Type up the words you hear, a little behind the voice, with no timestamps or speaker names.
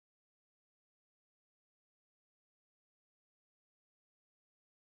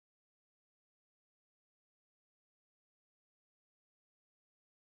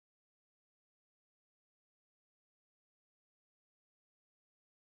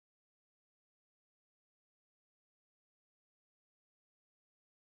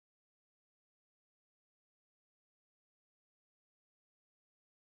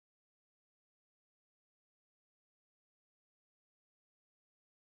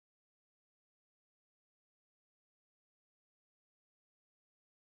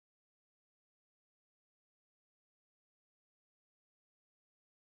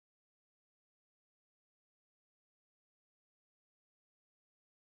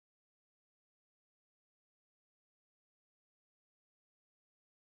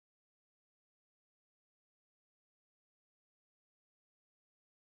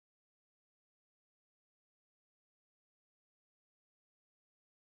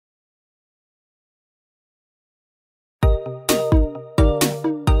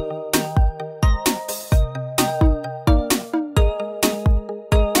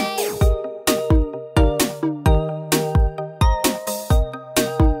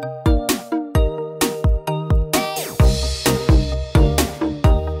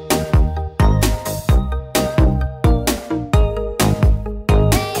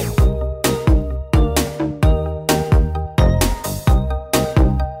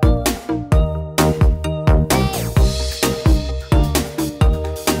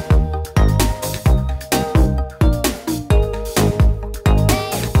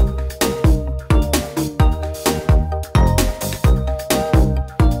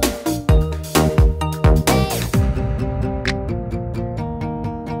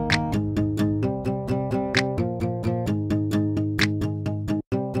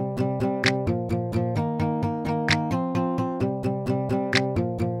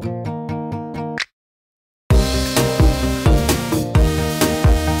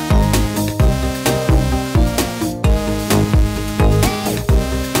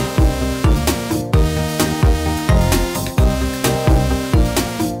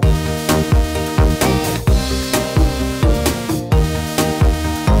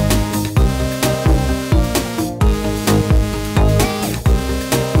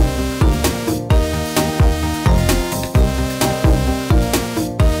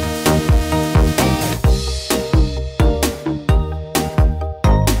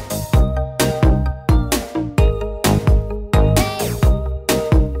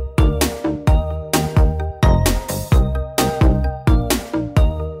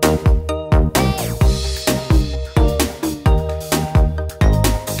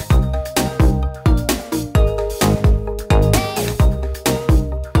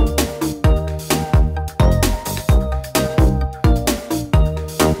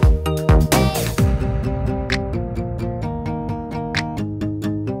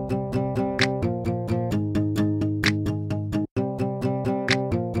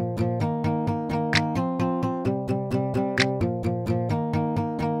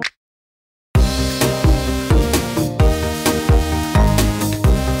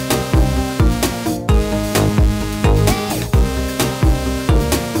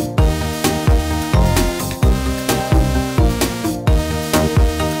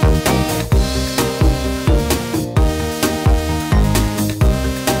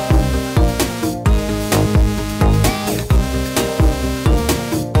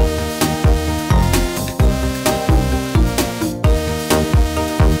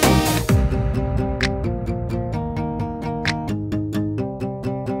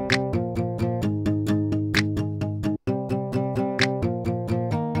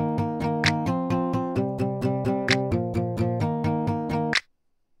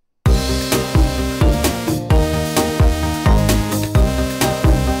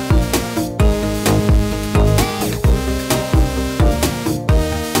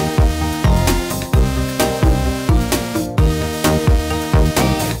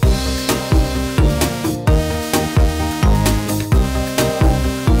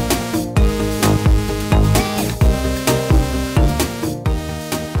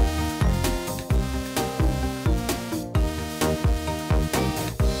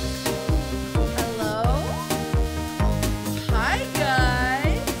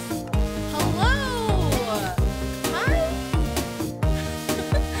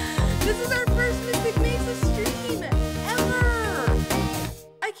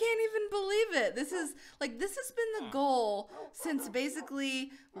can't even believe it. This has been the goal since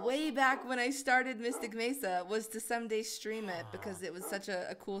basically way back when I started Mystic Mesa, was to someday stream it because it was such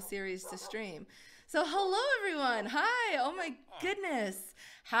a cool series to stream. So hello everyone. Hi. Oh my goodness.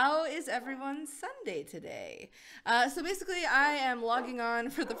 How is everyone's Sunday today? So basically I am logging on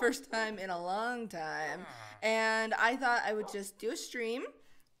for the first time in a long time, and I thought I would just do a stream,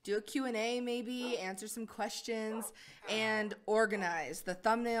 do a Q&A maybe, answer some questions, and organize. The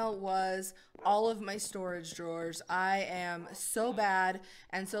thumbnail was all of my storage drawers. I am so bad,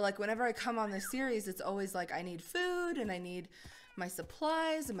 and so like whenever I come on this series, it's always like I need food and I need my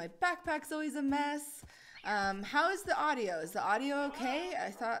supplies, and my backpack's always a mess. How is the audio? Is the audio okay? I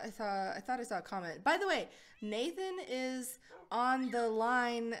thought I saw a comment. By the way, Nathan is on the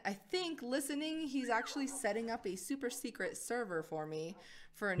line, I think, listening. He's actually setting up a super secret server for me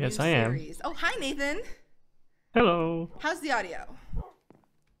for a new series. Oh, hi, Nathan. Hello. How's the audio?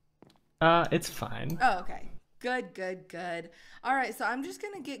 It's fine. Oh, okay. Good. All right, so I'm just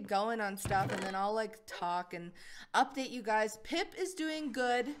going to get going on stuff, and then I'll, like, talk and update you guys. Pip is doing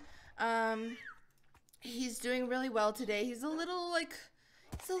good. He's doing really well today. He's a little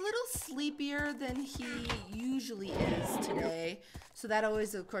sleepier than he usually is today. So that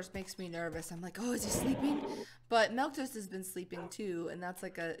always, of course, makes me nervous. I'm like, oh, is he sleeping? But Milktoast has been sleeping too, and that's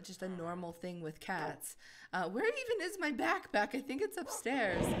like just a normal thing with cats. Where even is my backpack? I think it's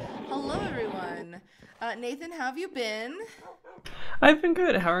upstairs. Hello, everyone. Nathan, how have you been? I've been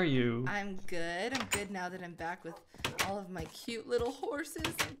good. How are you? I'm good. I'm good now that I'm back with all of my cute little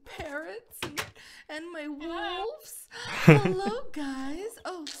horses and parrots and my wolves. Hello, guys.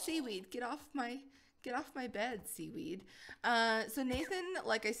 Oh, Seaweed, get off my bed, Seaweed. So Nathan,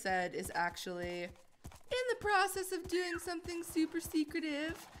 like I said, is actually in the process of doing something super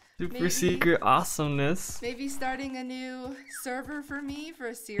secretive. Super secret awesomeness. Maybe starting a new server for me for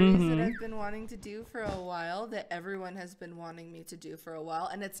a series that I've been wanting to do for a while, that everyone has been wanting me to do for a while.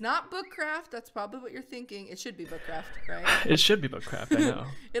 And it's not Bookcraft. That's probably what you're thinking. It should be Bookcraft, right? It should be Bookcraft, I know.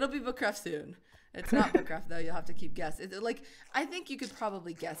 It'll be Bookcraft soon. It's not Bookcraft, though. You'll have to keep guessing. I think you could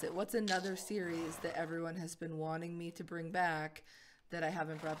probably guess it. What's another series that everyone has been wanting me to bring back that I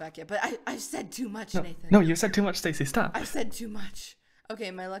haven't brought back yet? But I've said too much, Nathan. No, you said too much, Stacy. Stop. I've said too much. Okay,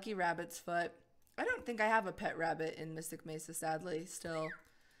 my lucky rabbit's foot. I don't think I have a pet rabbit in Mystic Mesa, sadly, still,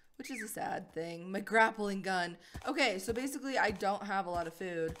 which is a sad thing. My grappling gun. Okay, so basically I don't have a lot of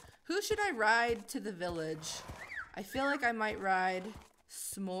food. Who should I ride to the village? I feel like I might ride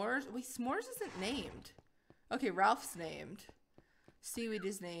S'mores. Wait, S'mores isn't named. Okay, Ralph's named. Seaweed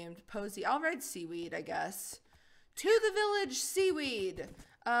is named. Posey. I'll ride Seaweed, I guess. To the village, Seaweed.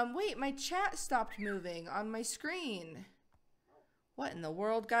 Wait, my chat stopped moving on my screen. What in the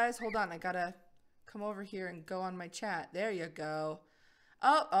world, guys? Hold on, I gotta come over here and go on my chat. There you go.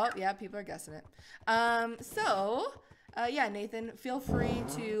 Oh, yeah, people are guessing it. Yeah, Nathan, feel free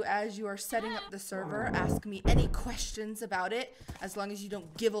to, as you are setting up the server, ask me any questions about it, as long as you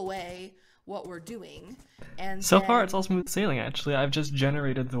don't give away what we're doing. And so far, it's all smooth sailing, actually. I've just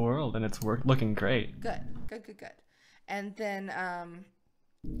generated the world, and it's looking great. Good. And then,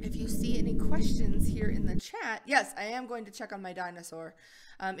 if you see any questions here in the chat, yes, I am going to check on my dinosaur.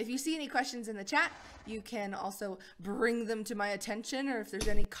 If you see any questions in the chat, you can also bring them to my attention, or if there's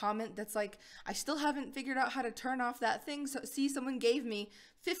any comment that's like, I still haven't figured out how to turn off that thing. So see, someone gave me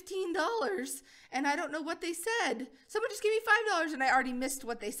 $15 and I don't know what they said. Someone just gave me $5 and I already missed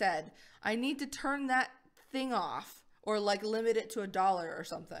what they said. I need to turn that thing off, or like limit it to $1 or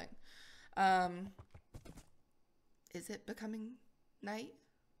something. Is it becoming night?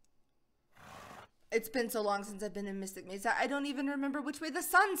 It's been so long since I've been in Mystic Mesa, I don't even remember which way the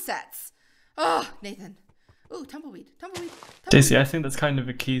sun sets. Oh, Nathan. Ooh, tumbleweed. Stacy, I think that's kind of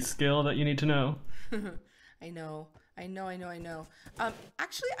a key skill that you need to know. I know.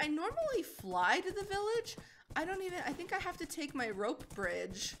 Actually, I normally fly to the village. I think I have to take my rope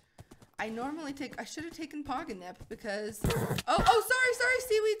bridge. I should have taken Poganip because, sorry,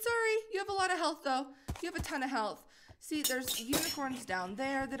 Seaweed, sorry. You have a lot of health, though. You have a ton of health. See, there's unicorns down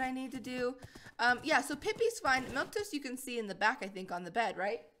there that I need to do. Yeah, so Pippi's fine. Milktoast you can see in the back, I think, on the bed,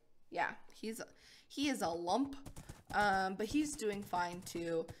 right? Yeah, he is a lump, but he's doing fine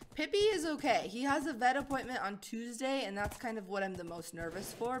too. Pippi is okay. He has a vet appointment on Tuesday, and that's kind of what I'm the most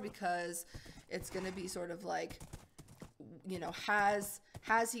nervous for, because it's going to be sort of like, you know, has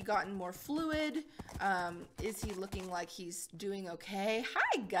he gotten more fluid? Is he looking like he's doing okay?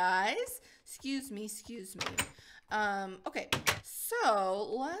 Hi, guys. Excuse me. Okay,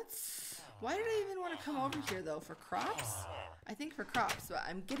 so Why did I even want to come over here, though? For crops? I think for crops, but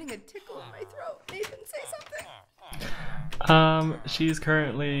I'm getting a tickle in my throat. Nathan, say something. She's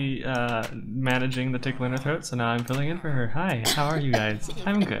currently managing the tickle in her throat, so now I'm filling in for her. Hi, how are you guys?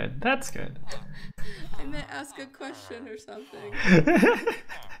 I'm good. That's good. I meant ask a question or something.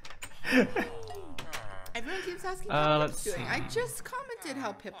 Everyone keeps asking how Pip's doing. I just commented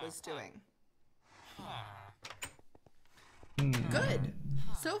how Pip was doing. Good.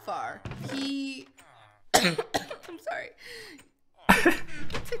 So far. He... I'm sorry.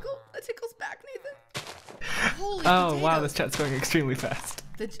 The tickle's back, Nathan. Holy potatoes. Wow, this chat's going extremely fast.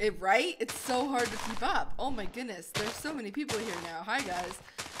 Right? It's so hard to keep up. Oh my goodness. There's so many people here now. Hi, guys.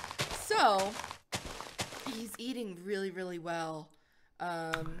 So, he's eating really, really well,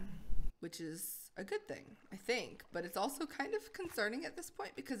 which is a good thing, I think. But it's also kind of concerning at this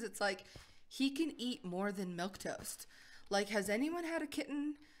point because it's like he can eat more than milquetoast. Like, has anyone had a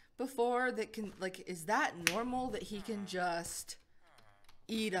kitten before that can, like, is that normal that he can just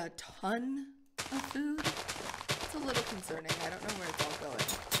eat a ton of food? It's a little concerning. I don't know where it's all going.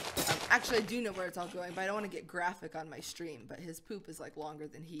 Actually, I do know where it's all going, but I don't want to get graphic on my stream. But his poop is, like, longer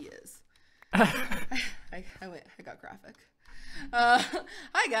than he is. I got graphic.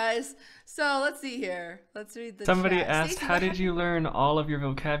 Hi, guys. So, let's see here. Let's read the Somebody chat. asked, Stacey, how did you learn all of your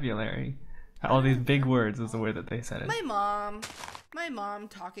vocabulary? All these big words is the way that they said it. My mom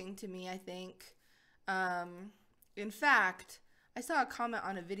talking to me, I think. In fact, I saw a comment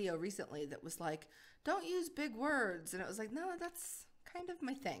on a video recently that was like, don't use big words. And it was like, no, that's kind of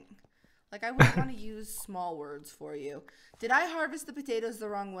my thing. Like, I wouldn't want to use small words for you. Did I harvest the potatoes the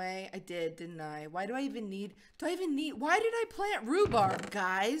wrong way? I did, didn't I? Why do I even need, why did I plant rhubarb,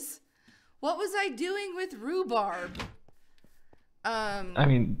 guys? What was I doing with rhubarb? I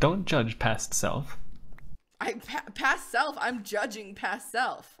mean, don't judge past self. Past self? I'm judging past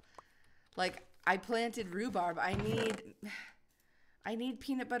self. Like, I planted rhubarb. I need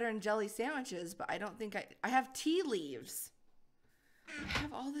peanut butter and jelly sandwiches, but I don't think I have tea leaves. I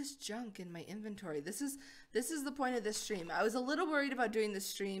have all this junk in my inventory. This is the point of this stream. I was a little worried about doing this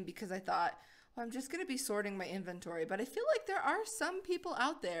stream because I thought, well, I'm just going to be sorting my inventory, but I feel like there are some people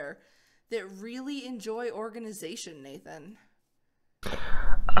out there that really enjoy organization, Nathan.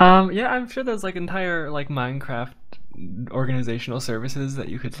 Yeah, I'm sure there's like entire like Minecraft organizational services that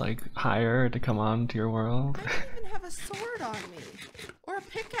you could like hire to come on to your world. I don't even have a sword on me or a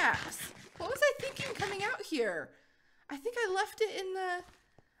pickaxe. What was I thinking coming out here? I think I left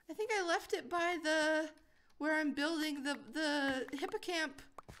it by the where I'm building the hippocamp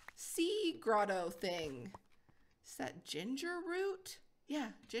sea grotto thing. Is that ginger root? Yeah,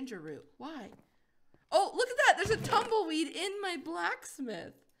 ginger root. Why? Oh, look at that. There's a tumbleweed in my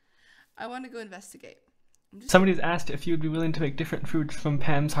blacksmith. I want to go investigate. Somebody's asked if you'd be willing to make different foods from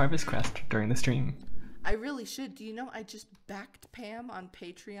Pam's Harvest Quest during the stream. I really should. Do you know I just backed Pam on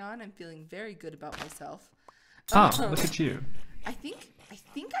Patreon? I'm feeling very good about myself. Oh, look at you. I think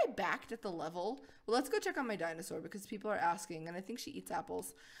I backed at the level. Well, let's go check on my dinosaur because people are asking, and I think she eats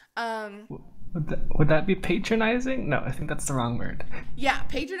apples. Would that be patronizing? No, I think that's the wrong word. Yeah,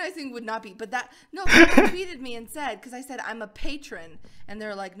 patronizing would not be, but no, someone tweeted me and said, because I said I'm a patron, and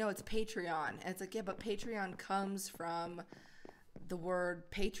they're like, no, it's Patreon. And it's like, yeah, but Patreon comes from the word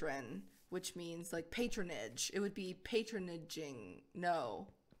patron, which means like patronage. It would be patronaging. No,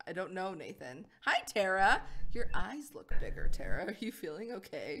 I don't know, Nathan. Hi, Tara. Your eyes look bigger, Tara. Are you feeling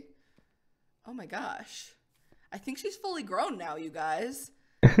okay? Oh my gosh. I think she's fully grown now, you guys.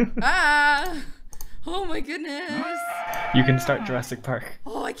 Oh my goodness. You can start Jurassic Park.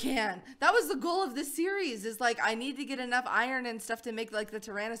 Oh, I can. That was the goal of this series, is like I need to get enough iron and stuff to make like the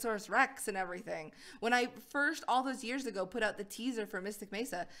Tyrannosaurus Rex and everything. When I first, all those years ago, put out the teaser for Mystic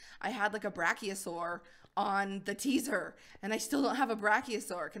Mesa, I had like a brachiosaur on the teaser, and I still don't have a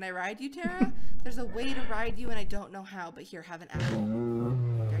brachiosaur. Can I ride you, Tara? There's a way to ride you, and I don't know how, but here, have an apple.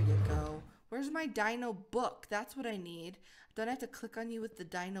 There you go. Where's my dino book? That's what I need. Don't I have to click on you with the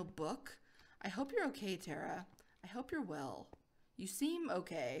dino book? I hope you're okay, Tara. I hope you're well. You seem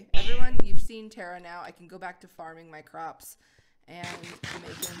okay. Everyone, you've seen Tara now. I can go back to farming my crops and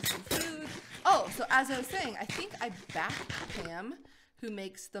making some food. Oh, so as I was saying, I think I backed Pam, who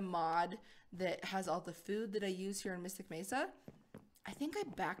makes the mod that has all the food that I use here in Mystic Mesa. I think I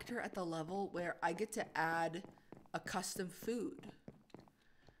backed her at the level where I get to add a custom food.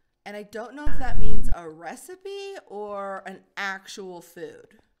 And I don't know if that means a recipe or an actual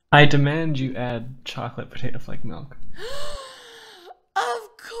food. I demand you add chocolate potato flake milk.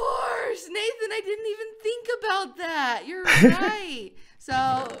 Of course! Nathan, I didn't even think about that. You're right.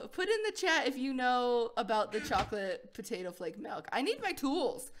 So put in the chat if you know about the chocolate potato flake milk. I need my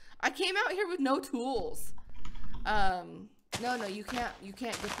tools. I came out here with no tools. No, you can't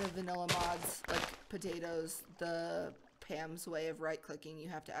get the vanilla mods like potatoes the Pam's way of right clicking. You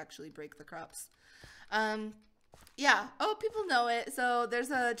have to actually break the crops. Yeah. Oh, people know it. So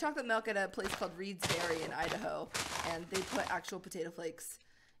there's a chocolate milk at a place called Reed's Dairy in Idaho, and they put actual potato flakes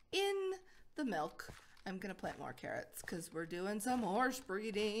in the milk. I'm gonna plant more carrots because we're doing some horse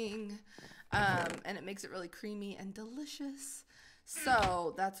breeding, and it makes it really creamy and delicious.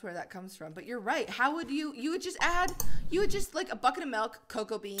 So that's where that comes from. But you're right. How would you would just like a bucket of milk,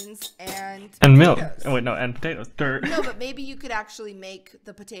 cocoa beans, and milk. potatoes. Oh wait, no, and potatoes. Dirt. No, but maybe you could actually make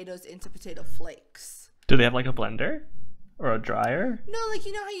the potatoes into potato flakes. Do they have like a blender or a dryer? No, like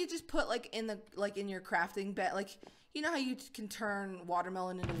you know how you just put like in your crafting bed, like you know how you can turn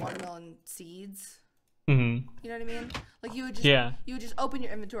watermelon into watermelon seeds. Mm-hmm. You know what I mean? Like you would just open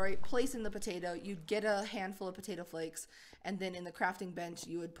your inventory, place in the potato, you'd get a handful of potato flakes, and then in the crafting bench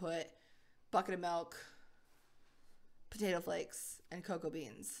you would put bucket of milk, potato flakes, and cocoa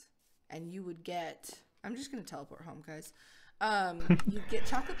beans, and you would get. I'm just gonna teleport home, guys. You get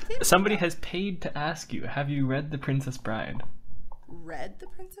chocolate potato. Somebody has paid to ask you, have you read The Princess Bride? Read The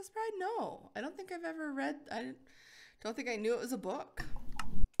Princess Bride? No, I don't think I've ever read. I don't think I knew it was a book.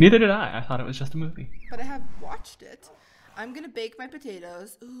 Neither did I. I thought it was just a movie. But I have watched it. I'm gonna bake my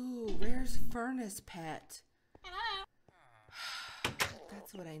potatoes. Ooh, where's Furnace Pet?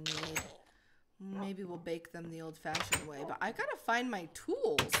 That's what I need. Maybe we'll bake them the old-fashioned way. But I gotta find my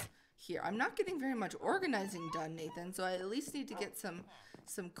tools here. I'm not getting very much organizing done, Nathan. So I at least need to get some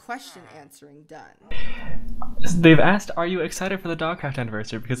question answering done. They've asked, are you excited for the Dogcraft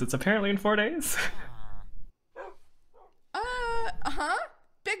anniversary? Because it's apparently in 4 days. Uh-huh.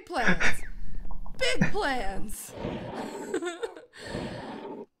 Big plans. Big plans.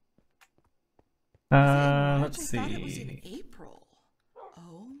 Let's see. I thought it was in April.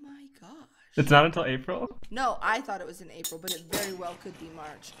 Oh my gosh. It's not until April? No, I thought it was in April, but it very well could be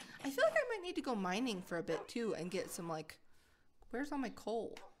March. I feel like I might need to go mining for a bit too and get some like, where's all my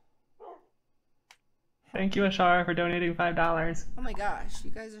coal? Thank you, Ashara, for donating $5. Oh my gosh, you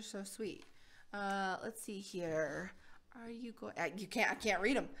guys are so sweet. Let's see here. Are you going? I can't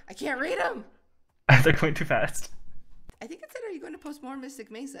read them. I can't read them. They're going too fast. I think it said, "Are you going to post more Mystic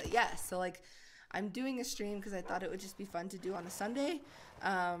Mesa?" Yes. So like, I'm doing a stream because I thought it would just be fun to do on a Sunday.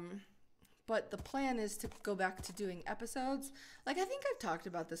 But the plan is to go back to doing episodes. Like I think I've talked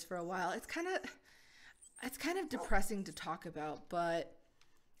about this for a while. It's kind of depressing to talk about, but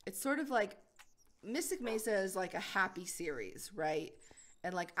it's sort of like Mystic Mesa is like a happy series, right?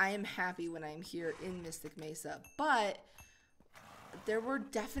 And like I am happy when I'm here in Mystic Mesa, but there were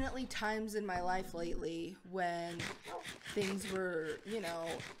definitely times in my life lately when things were, you know,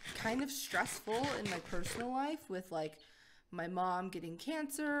 kind of stressful in my personal life with like my mom getting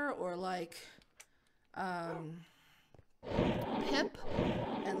cancer or like Pip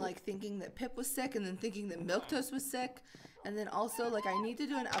and like thinking that Pip was sick and then thinking that Milquetoast was sick. And then also like I need to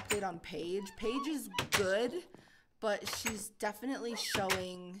do an update on Paige. Paige is good, but she's definitely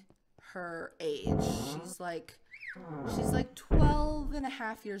showing her age. She's like 12 and a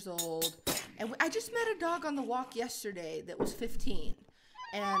half years old. And I just met a dog on the walk yesterday that was 15.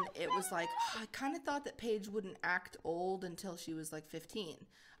 And it was like, I kind of thought that Paige wouldn't act old until she was like 15.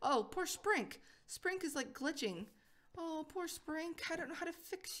 Oh, poor Sprink. Sprink is like glitching. Oh, poor Sprink. I don't know how to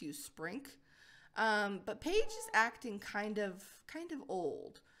fix you, Sprink. But Paige is acting kind of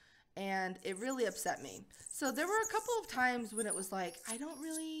old. And it really upset me. So there were a couple of times when it was like, I don't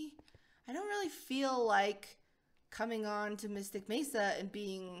really feel like coming on to Mystic Mesa and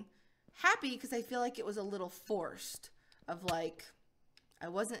being happy because I feel like it was a little forced of like, I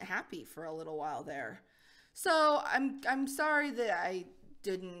wasn't happy for a little while there. So I'm sorry that I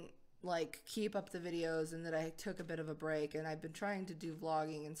didn't like keep up the videos and that I took a bit of a break, and I've been trying to do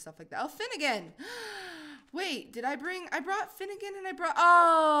vlogging and stuff like that. Oh, Finnegan. Wait, I brought Finnegan and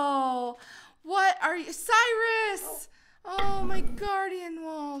oh, what are you? Cyrus. Oh, my guardian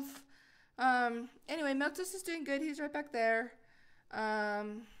wolf. Anyway, Milquetoast is doing good. He's right back there. Yeah.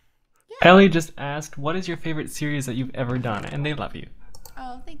 Ellie just asked, what is your favorite series that you've ever done? And they love you.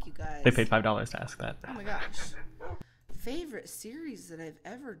 Oh, thank you guys. They paid $5 to ask that. Oh my gosh. Favorite series that I've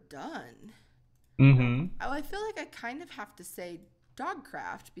ever done? Mm-hmm. Oh, I feel like I kind of have to say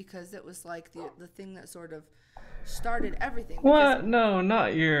Dogcraft because it was like the thing that sort of started everything. What? No,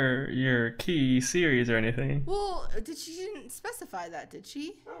 not your key series or anything. Well, she didn't specify that, did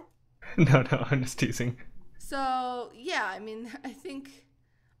she? No, I'm just teasing. So, yeah, I mean, I think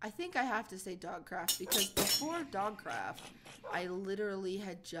I think I have to say Dogcraft because before Dogcraft, I literally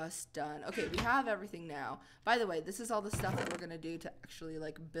had just done. Okay, we have everything now. By the way, this is all the stuff that we're gonna do to actually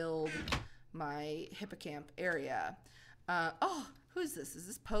like build my hippocamp area. Oh, who's this? Is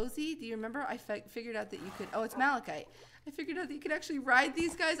this Posey? Do you remember? I figured out that you could. Oh, it's Malachite. I figured out that you could actually ride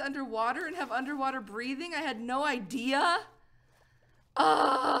these guys underwater and have underwater breathing. I had no idea.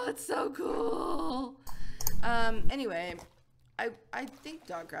 Oh, it's so cool. Anyway. I think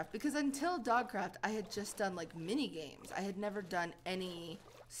Dogcraft, because until Dogcraft, I had just done like mini games. I had never done any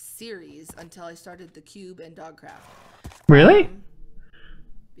series until I started the Cube and Dogcraft. Really?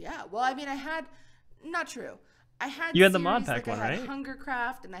 Yeah. Well, I mean, I had not true. I had you had the mod pack like one, I had right?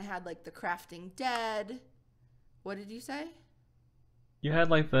 Hungercraft, and I had like the Crafting Dead. What did you say? You had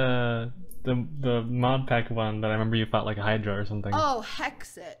like the mod pack one that I remember you fought like a Hydra or something. Oh,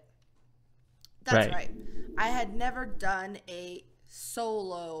 Hexit. That's right. I had never done a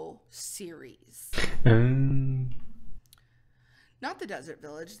solo series. Not the Desert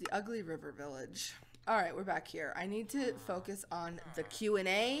Village, the Ugly River Village. All right, we're back here. I need to focus on the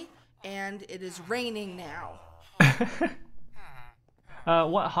Q&A, and it is raining now.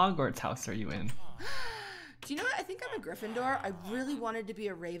 What Hogwarts house are you in? Do you know what? I think I'm a Gryffindor. I really wanted to be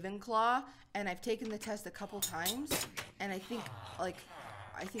a Ravenclaw, and I've taken the test a couple times, and I think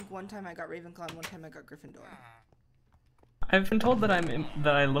one time I got Ravenclaw and one time I got Gryffindor. I've been told that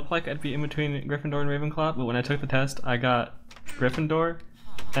that I look like I'd be in between Gryffindor and Ravenclaw, but when I took the test, I got Gryffindor,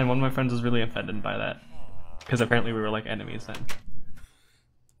 and one of my friends was really offended by that because apparently we were like enemies then.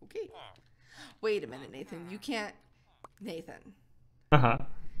 Okay. Wait a minute, Nathan. You can't, Nathan.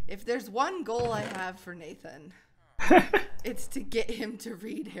 If there's one goal I have for Nathan, it's to get him to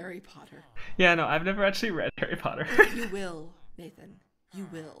read Harry Potter. Yeah, no, I've never actually read Harry Potter. You will, Nathan. You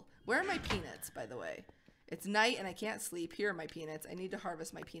will. Where are my peanuts, by the way? It's night and I can't sleep. Here are my peanuts. I need to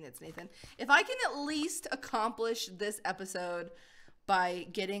harvest my peanuts, Nathan. If I can at least accomplish this episode by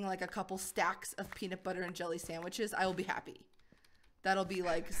getting like a couple stacks of peanut butter and jelly sandwiches, I will be happy. That'll be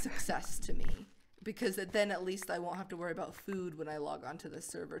like success to me. Because then at least I won't have to worry about food when I log onto the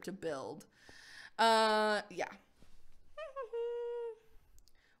server to build. Yeah.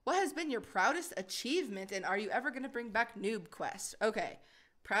 What has been your proudest achievement, and are you ever going to bring back Noob Quest? Okay,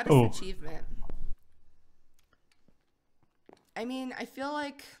 proudest achievement. I mean, I feel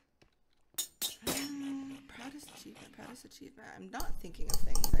like proudest achievement. I'm not thinking of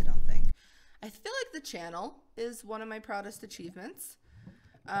things, I don't think. I feel like the channel is one of my proudest achievements.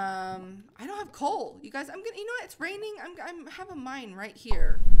 I don't have coal. You guys, you know what? It's raining. I have a mine right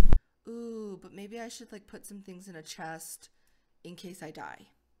here. Ooh, but maybe I should like put some things in a chest in case I die.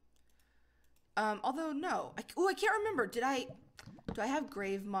 Although no, I can't remember. Do I have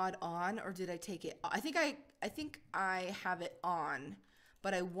grave mod on or did I take it? I think I have it on,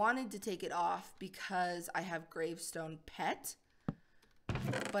 but I wanted to take it off because I have gravestone pet,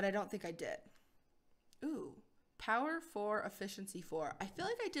 but I don't think I did. Ooh, power 4, efficiency 4. I feel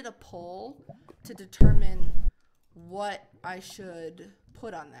like I did a poll to determine what I should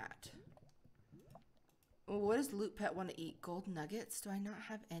put on that. What does Loot Pet want to eat? Gold nuggets? Do I not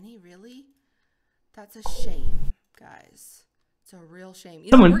have any, really? That's a shame, guys. It's a real shame.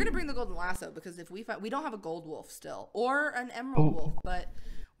 You know, we're gonna bring the golden lasso because if we don't have a gold wolf still or an emerald wolf, but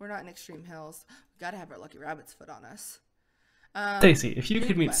we're not in Extreme Hills. We gotta have our lucky rabbit's foot on us. Stacy, if you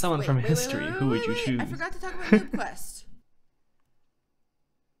could meet someone from history, who would you choose? I forgot to talk about Noob Quest.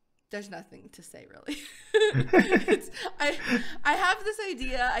 There's nothing to say really. I have this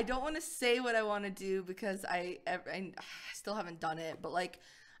idea. I don't want to say what I want to do because I still haven't done it, but like.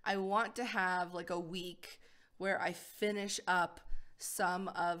 I want to have like a week where I finish up some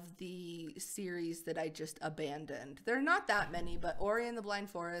of the series that I just abandoned. There are not that many, but Ori and the Blind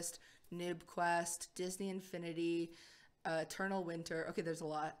Forest, Noob Quest, Disney Infinity, Eternal Winter. Okay, there's a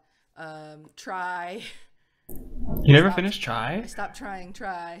lot. Try. You never finished Try? I stopped trying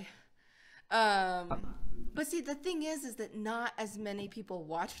Try. But see, the thing is that not as many people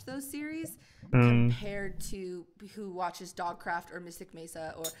watch those series compared to who watches Dogcraft or Mystic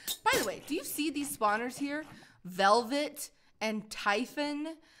Mesa. Or, by the way, do you see these spawners here? Velvet and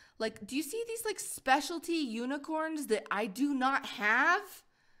Typhon. Like, do you see these like specialty unicorns that I do not have?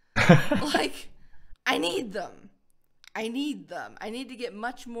 Like, I need them. I need them. I need to get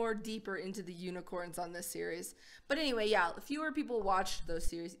much more deeper into the unicorns on this series. But anyway, yeah, fewer people watched those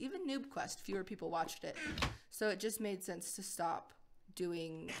series. Even Noob Quest, fewer people watched it. So it just made sense to stop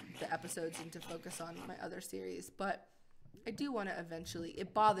doing the episodes and to focus on my other series. But I do want to eventually,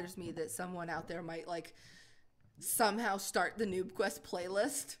 it bothers me that someone out there might like somehow start the Noob Quest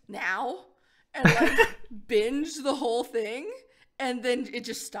playlist now and like binge the whole thing And then it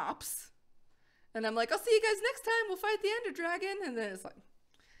just stops. And I'm like, I'll see you guys next time. We'll fight the Ender Dragon. And then it's like,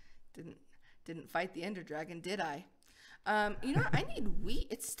 didn't fight the Ender Dragon, did I? You know what? I need wheat.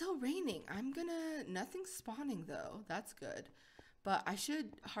 It's still raining. Nothing's spawning though. That's good. But I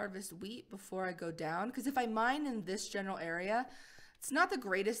should harvest wheat before I go down. Because if I mine in this general area, it's not the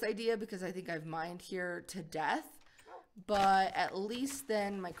greatest idea because I think I've mined here to death. But at least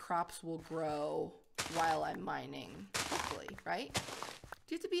then my crops will grow while I'm mining, hopefully, right? Do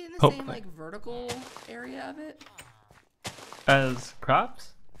you have to be in the same like vertical area of it? As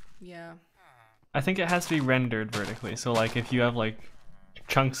crops? Yeah. I think it has to be rendered vertically. So like if you have like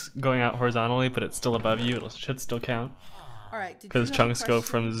chunks going out horizontally, but it's still above you, it should still count. All right. Because chunks go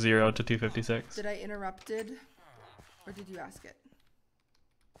from 0 to 256. Did I interrupted, or did you ask it?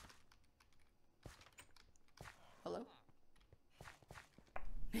 Hello?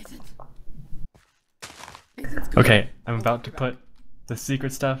 Nathan. Okay, I'm about to put the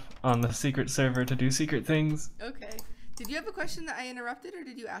secret stuff on the secret server to do secret things. Okay. Did you have a question that I interrupted, or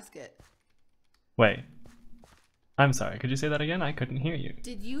did you ask it? Wait. I'm sorry, could you say that again? I couldn't hear you.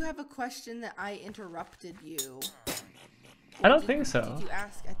 Did you have a question that I interrupted you? I don't think so. Did you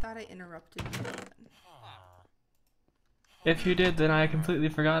ask? I thought I interrupted you. If you did, then I completely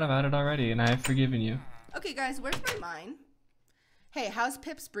forgot about it already, and I have forgiven you. Okay, guys, where's my mine? Hey, how's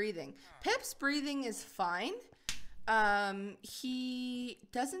Pip's breathing? Pip's breathing is fine. He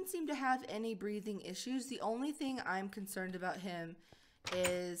doesn't seem to have any breathing issues. The only thing I'm concerned about him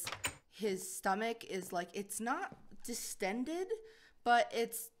is his stomach is like, it's not distended, but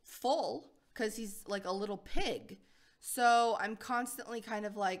it's full because he's like a little pig. So I'm constantly kind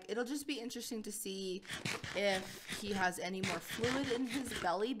of like, it'll just be interesting to see if he has any more fluid in his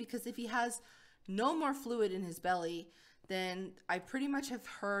belly, because if he has no more fluid in his belly, then I pretty much have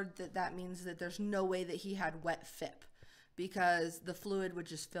heard that that means that there's no way that he had wet FIP, because the fluid would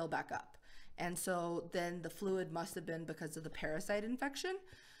just fill back up. And so then the fluid must have been because of the parasite infection.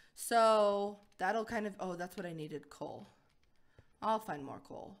 So that'll kind of, oh, that's what I needed, coal. I'll find more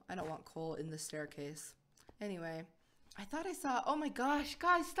coal. I don't want coal in the staircase. Anyway, I thought I saw, oh my gosh,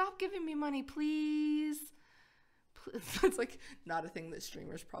 guys, stop giving me money, please. It's like not a thing that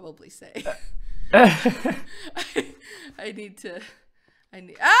streamers probably say. I always do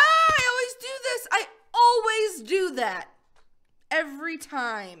this. I always do that. Every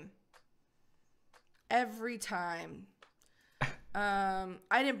time. I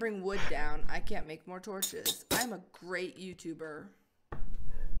didn't bring wood down. I can't make more torches. I'm a great YouTuber.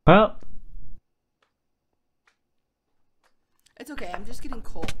 Well, it's okay. I'm just getting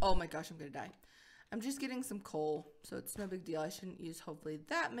coal. Oh my gosh, I'm gonna die. I'm just getting some coal, so it's no big deal. I shouldn't use, hopefully,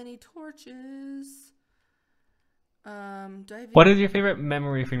 that many torches. What is your favorite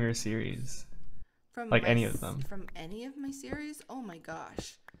memory from your series? From like any of them? From any of my series? Oh my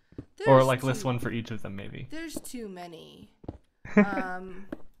gosh. Or like list one for each of them, maybe. There's too many. I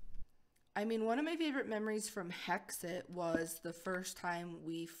mean, one of my favorite memories from Hexit was the first time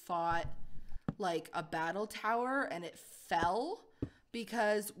we fought like a battle tower and it fell.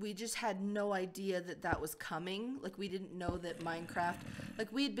 Because we just had no idea that that was coming. Like, we didn't know that Minecraft...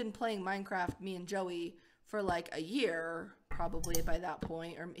 Like, we had been playing Minecraft, me and Joey, for, like, a year, probably by that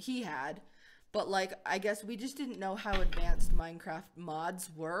point. Or he had. But, like, I guess we just didn't know how advanced Minecraft mods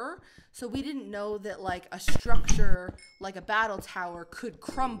were. So we didn't know that, like, a structure, like a battle tower, could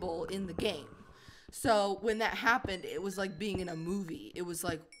crumble in the game. So when that happened, it was like being in a movie. It was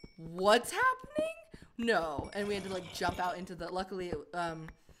like, what's happening? No, and we had to like jump out into the, luckily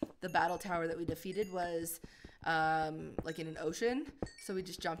the battle tower that we defeated was like in an ocean, so we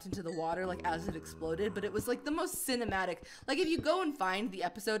just jumped into the water like as it exploded. But it was like the most cinematic, like if you go and find the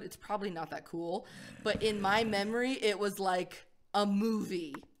episode, it's probably not that cool, but in my memory it was like a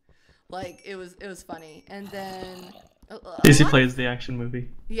movie. Like it was funny. And then StacyPlays, the action movie.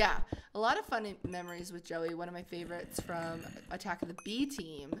 Yeah, a lot of funny memories with Joey. One of my favorites from Attack of the B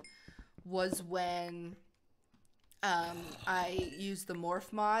Team was when I used the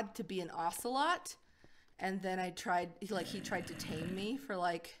morph mod to be an ocelot, and then he tried to tame me for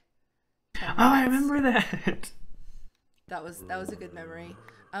like 10 minutes. Oh, I remember that. That was a good memory.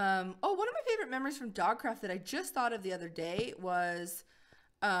 One of my favorite memories from Dogcraft that I just thought of the other day was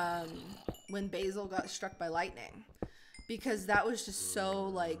when Basil got struck by lightning, because that was just so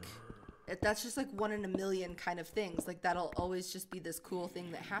like, that's just like one in a million kind of things. Like that'll always just be this cool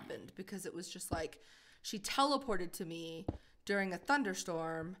thing that happened, because it was just like she teleported to me during a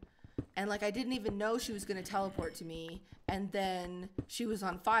thunderstorm, and like I didn't even know she was going to teleport to me, and then she was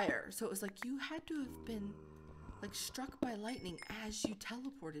on fire. So it was like, you had to have been like struck by lightning as you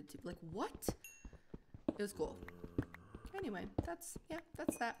teleported to, like, what? It was cool. anyway, that's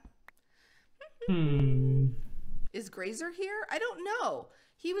that. Hmm. Is Grazer here? I don't know.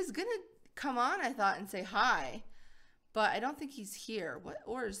 He was gonna come on, I thought, and say hi, but I don't think he's here. What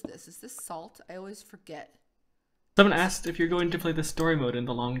ore is this? Is this salt? I always forget. Someone asked if you're going to play the story mode in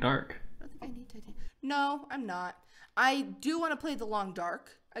the Long Dark. I don't think I need titanium. No, I'm not. I do want to play the Long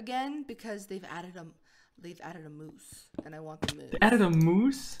Dark again because they've added a moose, and I want the moose. They added a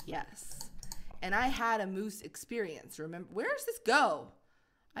moose? Yes. And I had a moose experience. Remember, where does this go?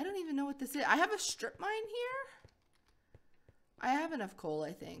 I don't even know what this is. I have a strip mine here. I have enough coal,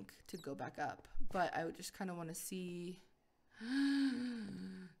 I think, to go back up. But I would just kind of want to see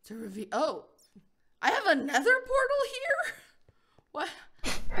to reveal. Oh, I have a nether portal here. What?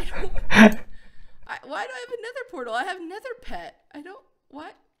 I don't. Why do I have a nether portal? I have nether pet. I don't.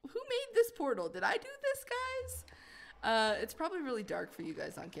 What? Who made this portal? Did I do this, guys? It's probably really dark for you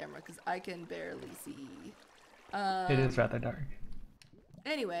guys on camera because I can barely see. It is rather dark.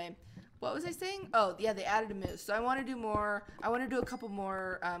 Anyway, what was I saying? Oh, yeah, they added a moose. So I want to do more. I want to do a couple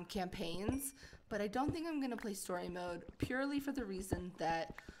more campaigns, but I don't think I'm going to play story mode purely for the reason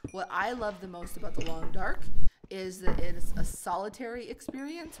that what I love the most about The Long Dark is that it is a solitary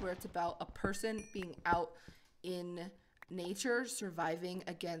experience where it's about a person being out in nature, surviving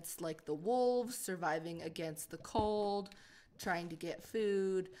against like the wolves, surviving against the cold, trying to get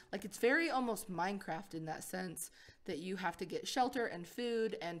food. Like it's very almost Minecraft in that sense that you have to get shelter and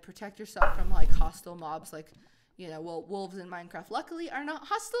food and protect yourself from like hostile mobs. Like, you know, well, wolves in Minecraft luckily are not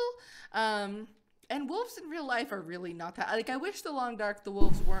hostile. And wolves in real life are really not that. Like I wish The Long Dark, the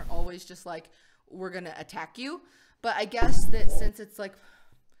wolves weren't always just like, we're gonna attack you. But I guess that since it's like,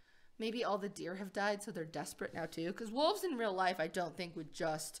 maybe all the deer have died, so they're desperate now too. Because wolves in real life, I don't think would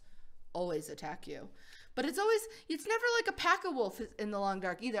just always attack you. But it's never like a pack of wolf in The Long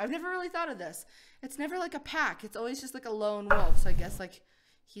Dark either. I've never really thought of this. It's never like a pack. It's always just like a lone wolf. So I guess like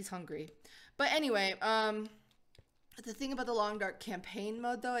he's hungry. But anyway, the thing about the Long Dark campaign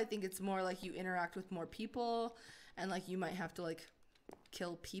mode though, I think it's more like you interact with more people and like you might have to like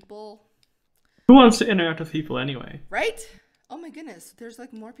kill people. Who wants to interact with people anyway? Right? Oh my goodness. There's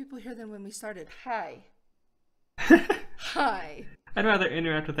like more people here than when we started. Hi. Hi. I'd rather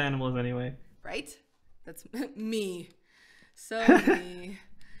interact with animals anyway. Right? That's me. So me.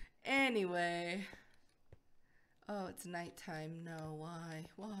 Anyway. Oh, it's nighttime. No, why?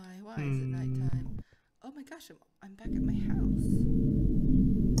 Why is it nighttime? Oh my gosh, I'm back at my house.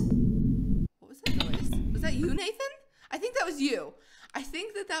 What was that noise? Was that you, Nathan? I think that was you. I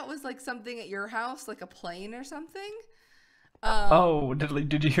think that was like something at your house, like a plane or something. Oh,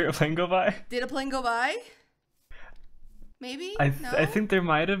 did you hear a plane go by? Did a plane go by? Maybe? I think there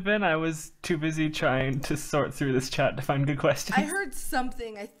might have been. I was too busy trying to sort through this chat to find good questions. I heard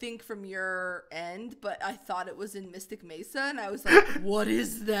something, I think, from your end, but I thought it was in Mystic Mesa, and I was like, what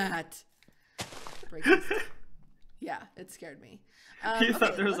is that? Yeah, it scared me. You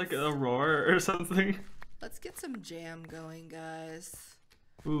thought there was like a roar or something? Let's get some jam going, guys.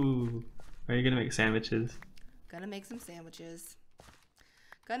 Ooh. Are you going to make sandwiches? Gonna make some sandwiches.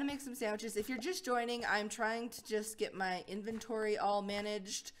 If you're just joining, I'm trying to just get my inventory all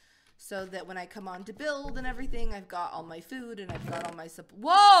managed so that when I come on to build and everything, I've got all my food and I've got all my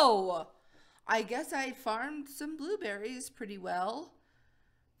Whoa! I guess I farmed some blueberries pretty well.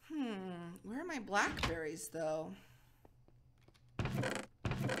 Where are my blackberries, though?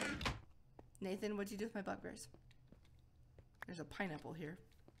 Nathan, what'd you do with my blackberries? There's a pineapple here.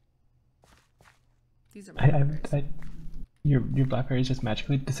 These are my blackberries. Your blackberries just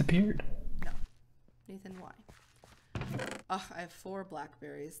magically disappeared. No. Nathan, why? Oh, I have 4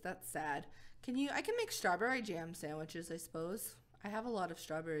 blackberries. That's sad. I can make strawberry jam sandwiches, I suppose. I have a lot of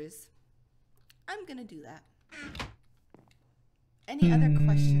strawberries. I'm gonna do that. Any other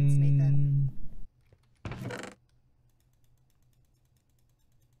questions, Nathan?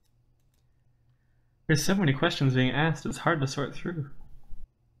 There's so many questions being asked, it's hard to sort through.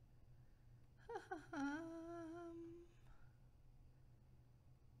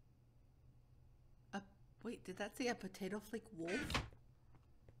 Wait, did that say a potato flake wolf?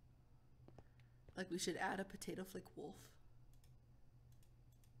 Like we should add a potato flake wolf?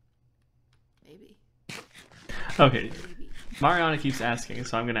 Maybe. Okay. Maybe. Mariana keeps asking,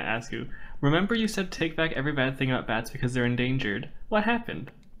 so I'm gonna ask you. Remember you said take back every bad thing about bats because they're endangered. What happened?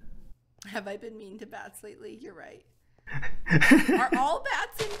 Have I been mean to bats lately? You're right. Are all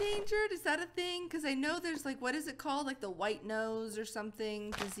bats endangered? Is that a thing? Because I know there's like, what is it called? Like the white nose or something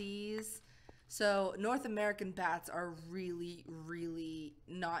disease. So North American bats are really, really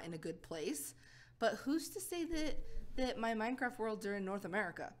not in a good place. But who's to say that my Minecraft worlds are in North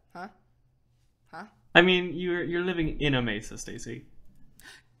America? Huh? I mean, you're living in a mesa, Stacy.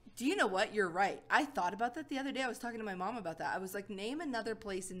 Do you know what? You're right. I thought about that the other day. I was talking to my mom about that. I was like, name another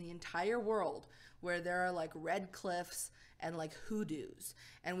place in the entire world where there are like red cliffs and like hoodoos.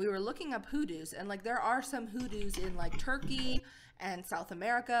 And we were looking up hoodoos, and like there are some hoodoos in like Turkey and South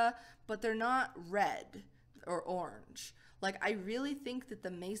America, but they're not red or orange. Like I really think that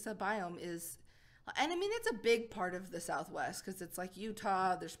the Mesa biome is, and I mean it's a big part of the Southwest because it's like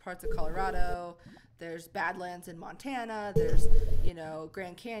Utah, there's parts of Colorado, there's Badlands in Montana, there's, you know,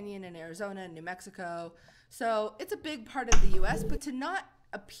 Grand Canyon in Arizona and New Mexico. So it's a big part of the US, but to not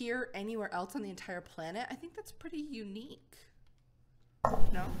appear anywhere else on the entire planet, I think that's pretty unique.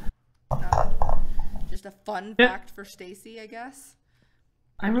 No? Just a fun fact for Stacy, I guess.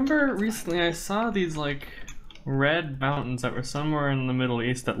 I remember recently I saw these like red mountains that were somewhere in the Middle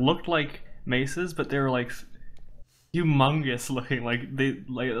East that looked like mesas, but they were like humongous looking. Like they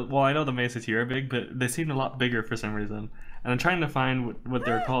like, well, I know the mesas here are big, but they seemed a lot bigger for some reason. And I'm trying to find what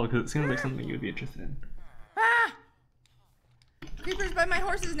they're called because it seems like something you'd be interested in. Ah! Creepers by my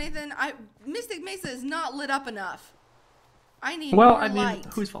horses, Nathan. Mystic Mesa is not lit up enough. I need more light. Well, I mean,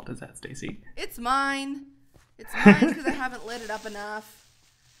 whose fault is that, Stacy? It's mine. It's mine because I haven't lit it up enough.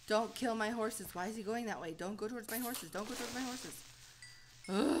 Don't kill my horses. Why is he going that way? Don't go towards my horses. Don't go towards my horses.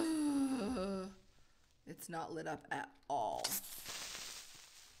 Ugh. It's not lit up at all.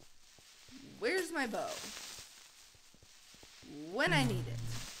 Where's my bow? When I need it.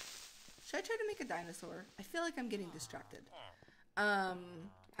 Should I try to make a dinosaur? I feel like I'm getting distracted.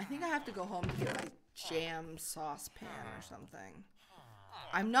 I think I have to go home to get my jam saucepan or something.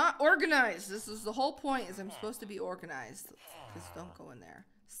 I'm not organized. This is the whole point, is I'm supposed to be organized. Just don't go in there.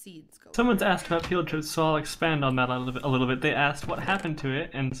 Seeds go. Someone's asked about field trips, so I'll expand on that a little bit. They asked what happened to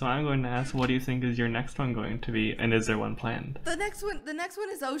it, and so I'm going to ask, what do you think is your next one going to be, and is there one planned? The next one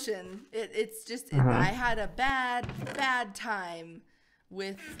is Ocean. It's just I had a bad time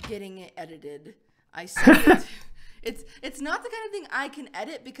with getting it edited. I sent it. It's not the kind of thing I can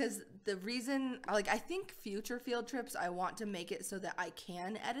edit, because the reason, like, I think future field trips I want to make it so that I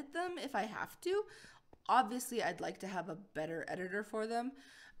can edit them if I have to. Obviously, I'd like to have a better editor for them.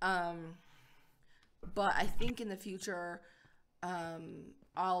 But I think in the future,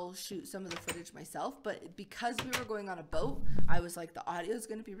 I'll shoot some of the footage myself. But because we were going on a boat, I was like, the audio is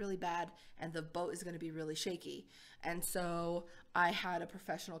going to be really bad and the boat is going to be really shaky. And so I had a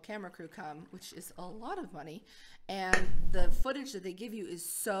professional camera crew come, which is a lot of money. And the footage that they give you is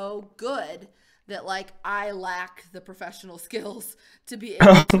so good that, like, I lack the professional skills to be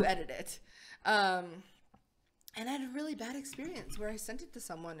able to edit it. And I had a really bad experience where I sent it to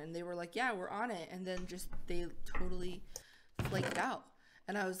someone and they were like, yeah, we're on it. And then just they totally flaked out.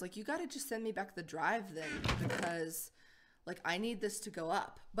 And I was like, you got to just send me back the drive then, because, like, I need this to go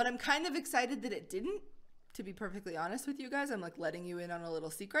up. But I'm kind of excited that it didn't, to be perfectly honest with you guys. I'm, like, letting you in on a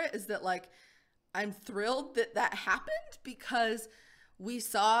little secret, is that, like, I'm thrilled that that happened, because we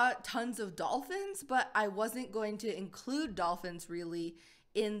saw tons of dolphins, but I wasn't going to include dolphins really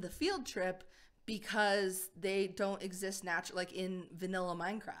in the field trip, because they don't exist naturally, like in vanilla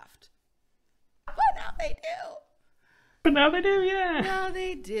Minecraft. But now they do. But now they do, yeah. Now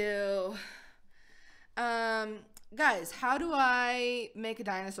they do. Guys, how do I make a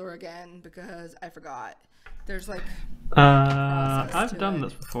dinosaur again? Because I forgot. There's like I've done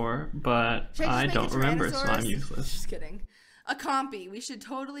this before, but I don't remember, so I'm useless. Just kidding. A compy. We should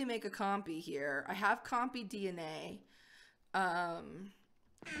totally make a compy here. I have compy DNA.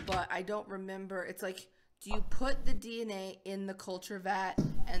 But I don't remember. It's like, do you put the DNA in the culture vat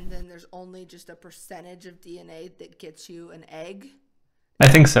and then there's only just a percentage of DNA that gets you an egg? I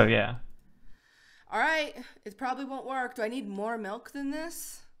think so, yeah. All right. It probably won't work. Do I need more milk than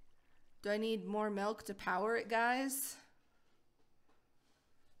this? Do I need more milk to power it, guys?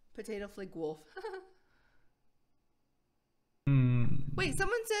 Potato flake wolf. Wait,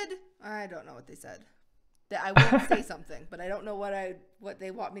 someone said, I don't know what they said. That I won't say something, but I don't know what they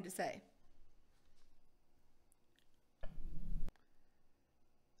want me to say.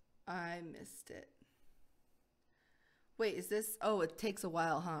 I missed it. Wait, is this? Oh, it takes a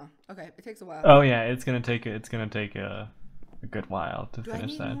while, huh? Okay, it takes a while. Oh yeah, it's gonna take a good while to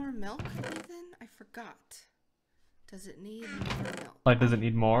finish that. Do I need more milk, Nathan? I forgot. Does it need more milk? Like, does it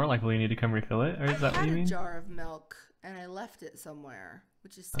need more? Like, will you need to come refill it, or is that what you mean? I had a jar of milk and I left it somewhere,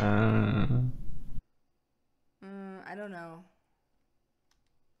 which is. I don't know.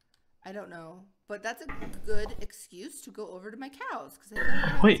 I don't know. But that's a good excuse to go over to my cows, because I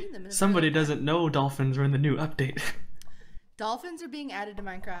haven't seen them in a somebody doesn't know dolphins are in the new update. Dolphins are being added to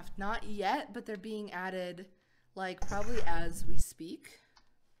Minecraft. Not yet, but they're being added, like, probably as we speak.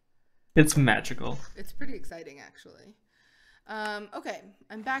 It's magical. It's pretty exciting, actually. Okay,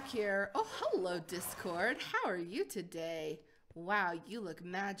 I'm back here. Oh, hello, Discord. How are you today? Wow, you look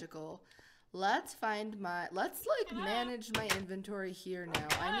magical. Let's find my... Let's, like, manage my inventory here now.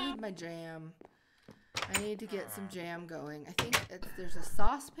 I need my jam. I need to get some jam going. I think there's a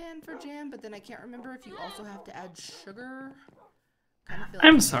saucepan for jam, but then I can't remember if you also have to add sugar. Kind of feel like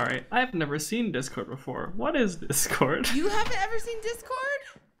I'm sorry. I've never seen Discord before. What is Discord? You haven't ever seen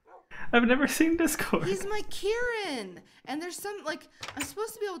Discord? I've never seen Discord. He's my Kieran. And there's some, like, I'm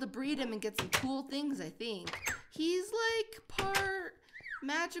supposed to be able to breed him and get some cool things, I think. He's, like, part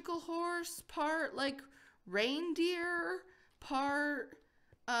magical horse, part, like, reindeer, part...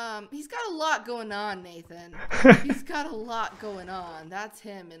 he's got a lot going on, Nathan. He's got a lot going on. That's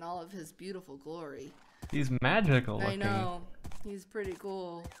him in all of his beautiful glory. He's magical looking. I know. He's pretty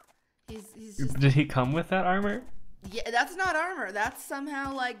cool. He's just... Did he come with that armor? Yeah, that's not armor. That's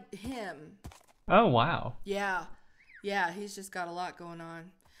somehow, like, him. Oh, wow. Yeah. Yeah, he's just got a lot going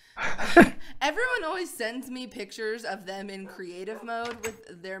on. Everyone always sends me pictures of them in creative mode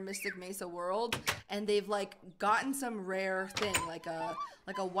with their Mystic Mesa world, and they've, like, gotten some rare thing, like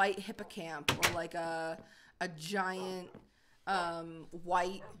a white hippocamp or like a giant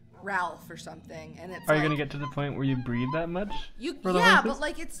white Ralph or something. And it's Are you gonna get to the point where you breed that much? Yeah, but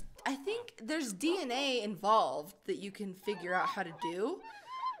like I think there's DNA involved that you can figure out how to do,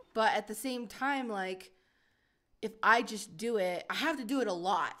 but at the same time, like, if I just do it, I have to do it a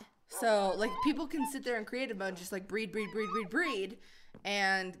lot. So, like, people can sit there in creative mode and just, like, breed,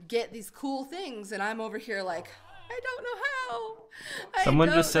 and get these cool things, and I'm over here like, I don't know how. Someone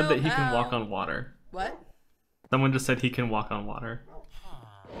just said that he can walk on water. What? Someone just said he can walk on water.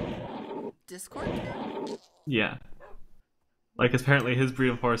 Discord can? Yeah. Like, apparently his breed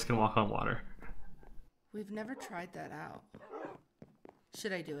of horse can walk on water. We've never tried that out.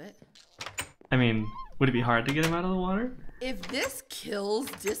 Should I do it? I mean, would it be hard to get him out of the water? If this kills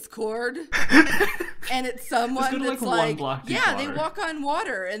Discord, and it's someone that's like, yeah, they walk on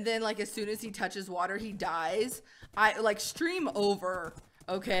water, and then, like, as soon as he touches water, he dies. I, like, stream over,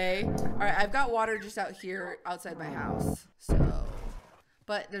 okay? All right, I've got water just out here outside my house, so.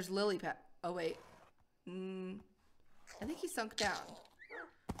 But there's lily pad. Oh, wait. I think he sunk down.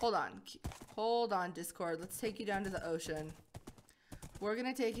 Hold on. Hold on, Discord. Let's take you down to the ocean. We're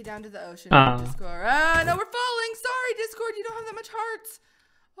going to take you down to the ocean, Discord. Ah, no, we're falling. Sorry, Discord. You don't have that much hearts.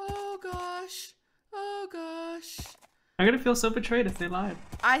 Oh, gosh. Oh, gosh. I'm going to feel so betrayed if they lied.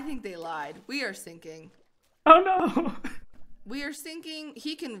 I think they lied. We are sinking. Oh, no. We are sinking.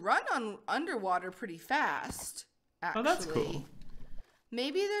 He can run on underwater pretty fast, actually. Oh, that's cool.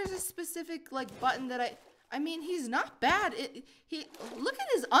 Maybe there's a specific, like, button that I mean, he's not bad. Look at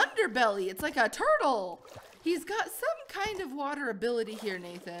his underbelly. It's like a turtle. He's got some kind of water ability here,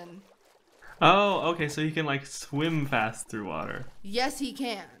 Nathan. Oh, okay. So he can, like, swim fast through water. Yes, he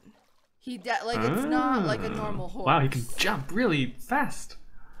can. It's not like a normal horse. Wow, he can jump really fast.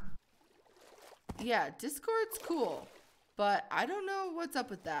 Yeah, Discord's cool, but I don't know what's up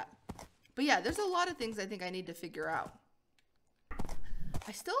with that. But yeah, there's a lot of things I think I need to figure out.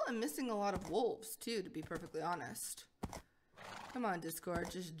 I still am missing a lot of wolves, too, to be perfectly honest. Come on,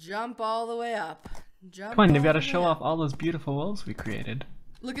 Discord. Just jump all the way up. Jump. Come on, you've got to show off all those beautiful wolves we created.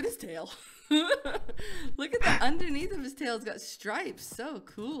 Look at his tail. Look at the underneath of his tail. It's got stripes. So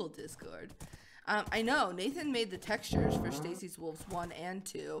cool, Discord. I know. Nathan made the textures for Stacy's Wolves 1 and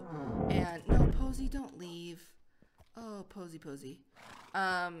 2. And, no, Posy, don't leave. Oh, Posy.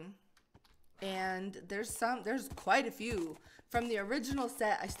 And there's quite a few. From the original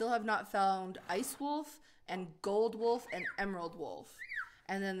set, I still have not found Ice Wolf and Gold Wolf and Emerald Wolf.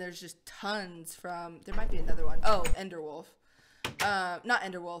 And then there's just tons from, there might be another one. Oh, Ender Wolf. Not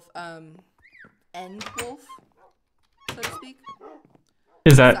Ender Wolf, End Wolf, so to speak.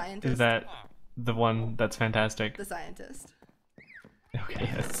 Is that the one that's fantastic? The scientist. Okay,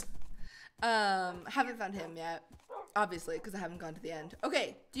 yes. Haven't found him yet, obviously, because I haven't gone to the end.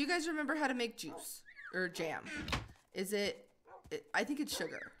 Okay, do you guys remember how to make juice or jam? Is it I think it's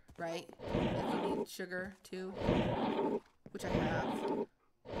sugar, right? Like, you need sugar too, which I have.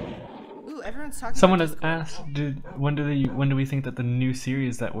 Ooh, everyone's talking. Someone has asked, when do we think that the new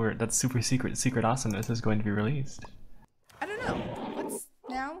series that's super secret awesomeness is going to be released? I don't know. What's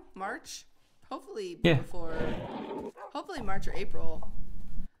now? March? Hopefully yeah. Hopefully March or April.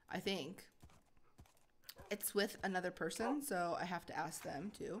 I think. It's with another person, so I have to ask them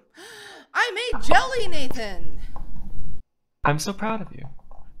too. I made jelly, Nathan! I'm so proud of you.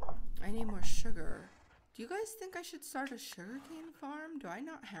 I need more sugar. Do you guys think I should start a sugarcane farm? Do I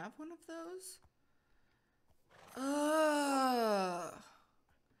not have one of those? Ugh.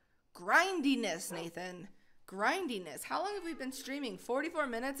 grindiness, Nathan. Grindiness. How long have we been streaming? 44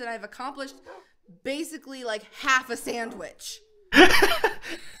 minutes, and I've accomplished basically like half a sandwich.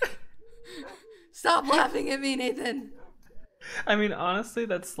 Stop laughing at me, Nathan. I mean, honestly,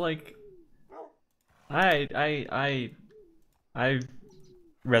 that's like, I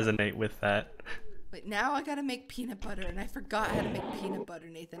resonate with that. Wait, now I gotta make peanut butter, and I forgot how to make peanut butter,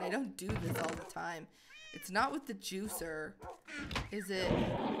 Nathan. I don't do this all the time. It's not with the juicer, is it?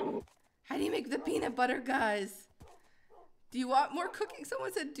 How do you make the peanut butter, guys? Do you want more cooking?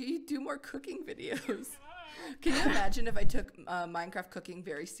 Someone said, do you do more cooking videos? Can you imagine if I took Minecraft cooking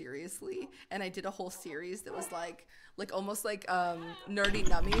very seriously and I did a whole series that was like almost like Nerdy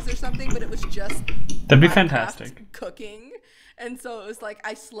Nummies or something, but it was just that'd be Minecraft fantastic cooking. And so it was like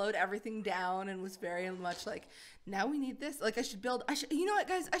I slowed everything down and was very much like, now we need this. Like you know what,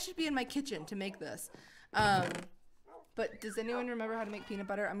 guys? I should be in my kitchen to make this. But does anyone remember how to make peanut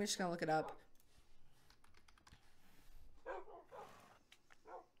butter? I'm just gonna look it up.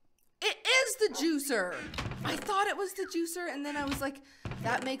 It is the juicer. I thought it was the juicer, and then I was like,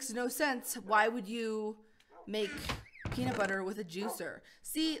 that makes no sense. Why would you make peanut butter with a juicer?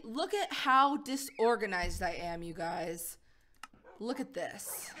 See, look at how disorganized I am, you guys. Look at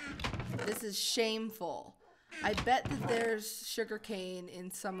this. This is shameful. I bet that there's sugar cane in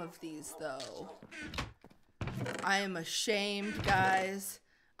some of these, though. I am ashamed, guys.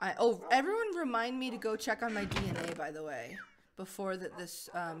 Everyone remind me to go check on my DNA, by the way, before this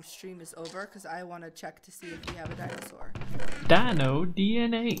stream is over, because I want to check to see if we have a dinosaur. Dino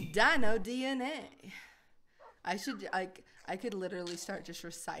DNA. Dino DNA. I could literally start just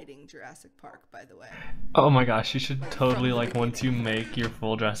reciting Jurassic Park, by the way. Oh my gosh, you should totally, like, once you make your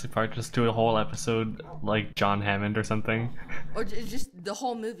full Jurassic Park, just do a whole episode like John Hammond or something. Or just the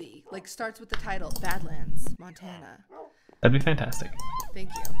whole movie. Like, starts with the title, Badlands, Montana. That'd be fantastic. Thank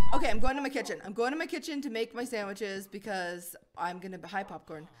you. Okay, I'm going to my kitchen. I'm going to my kitchen to make my sandwiches because I'm going to... Hi,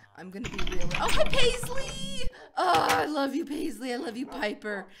 Popcorn. I'm going to be really... Oh, hi, Paisley! Oh, I love you, Paisley. I love you,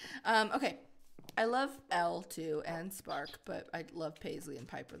 Piper. Okay. I love Elle, too, and Spark, but I love Paisley and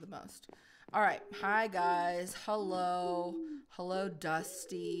Piper the most. All right. Hi, guys. Hello. Hello,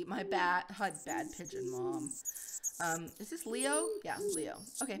 Dusty. My bad pigeon mom. Is this Leo? Yeah, Leo.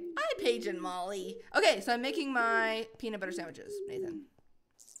 Okay. Hi, Paige and Molly. Okay, so I'm making my peanut butter sandwiches, Nathan.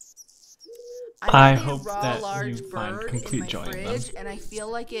 I have hope a raw, that large you find bird complete in my joy in fridge, them. and I feel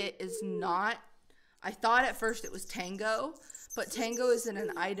like it is not... I thought at first it was Tango, but Tango is in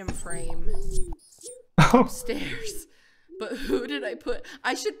an item frame upstairs. But who did I put?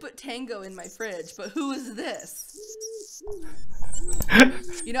 I should put Tango in my fridge, but who is this?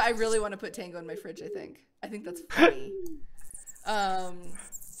 You know, I really want to put Tango in my fridge, I think that's funny.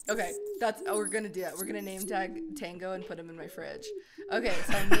 Okay, that's we're gonna do it. We're gonna name tag Tango and put him in my fridge. Okay,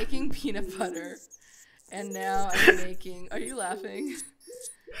 so I'm making peanut butter, and now I'm making... Are you laughing?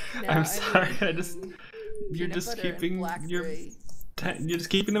 I'm sorry, you're just keeping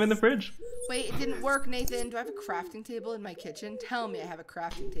them in the fridge. Wait, it didn't work, Nathan. Do I have a crafting table in my kitchen? Tell me I have a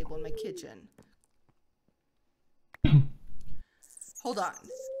crafting table in my kitchen. Hold on.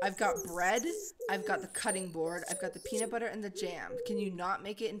 I've got bread, I've got the cutting board, I've got the peanut butter and the jam. Can you not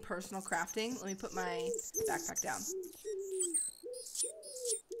make it in personal crafting? Let me put my backpack down.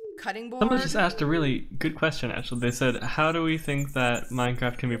 Cutting board. Someone just asked a really good question, actually. They said, how do we think that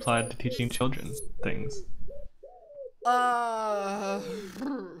Minecraft can be applied to teaching children things? I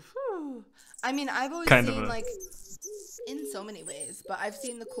mean, I've always seen, like, in so many ways, but I've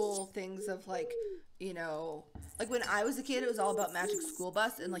seen the cool things of, like, you know, like when I was a kid, it was all about Magic School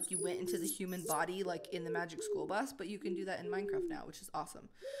Bus, and like you went into the human body, like in the Magic School Bus, but you can do that in Minecraft now, which is awesome.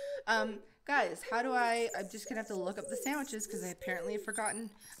 Guys, how do I'm just gonna have to look up the sandwiches because I apparently have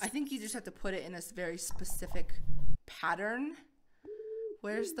forgotten. I think you just have to put it in a very specific pattern.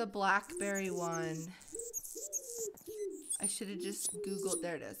 Where's the blackberry one? I should have just Googled.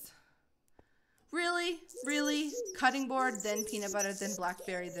 There it is. Really? Really? Cutting board, then peanut butter, then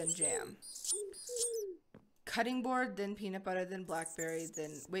blackberry, then jam. Cutting board, then peanut butter, then blackberry,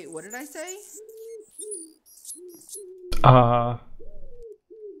 then... Wait, what did I say?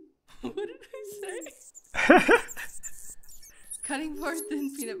 What did I say? Cutting board,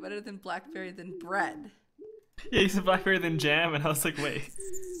 then peanut butter, then blackberry, then bread. Yeah, you said blackberry, then jam, and I was like, wait.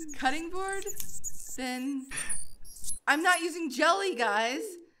 Cutting board, then... I'm not using jelly, guys.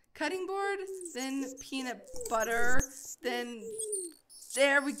 Cutting board, then peanut butter, then...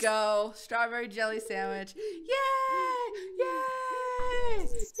 There we go. Strawberry jelly sandwich. Yay! Yay!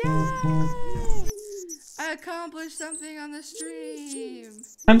 Yay! I accomplished something on the stream.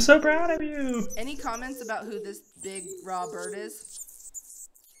 I'm so proud of you. Any comments about who this big raw bird is?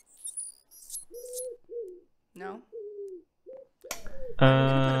 No? I'm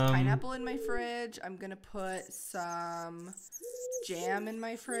gonna put a Um, pineapple in my fridge. I'm gonna put some jam in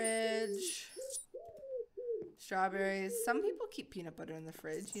my fridge. Strawberries. Some people keep peanut butter in the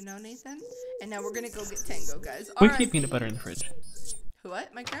fridge, you know, Nathan? And now we're gonna go get Tango, guys. we keep peanut butter in the fridge.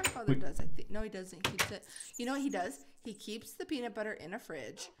 What? My grandfather does, I think. No, he doesn't. He keeps it. You know what he does? He keeps the peanut butter in a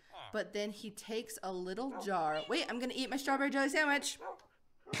fridge, but then he takes a little jar. Wait, I'm gonna eat my strawberry jelly sandwich.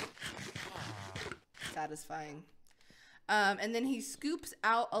 Satisfying. And then he scoops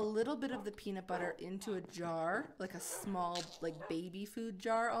out a little bit of the peanut butter into a jar, like a small, like baby food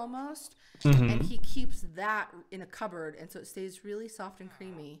jar almost. And he keeps that in a cupboard, and so it stays really soft and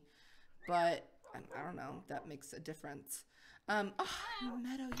creamy. But I don't know, that makes a difference. Oh,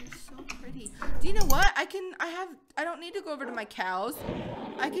 Meadow, you're so pretty. Do you know what? I don't need to go over to my cows.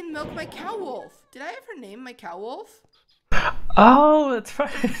 I can milk my cow wolf. Did I ever name my cow wolf? Oh, that's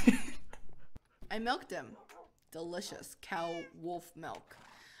right. I milked him. Delicious cow wolf milk.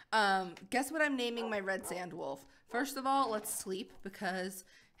 Guess what I'm naming my red sand wolf? First of all, let's sleep because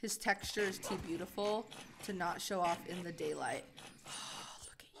his texture is too beautiful to not show off in the daylight. Oh,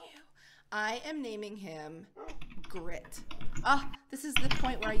 look at you. I am naming him Grit. This is the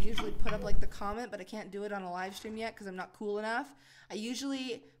point where I usually put up like the comment, but I can't do it on a live stream yet because I'm not cool enough. I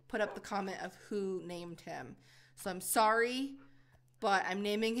usually put up the comment of who named him. So I'm sorry, but I'm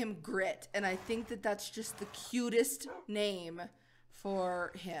naming him Grit, and I think that that's just the cutest name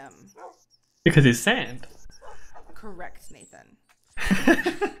for him. Because he's sand. Correct, Nathan.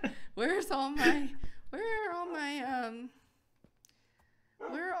 Where are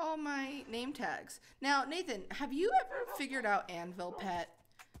all my name tags? Now, Nathan, have you ever figured out Anvil Pet?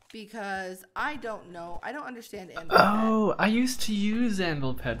 Because I don't know. I don't understand Anvil Pet. I used to use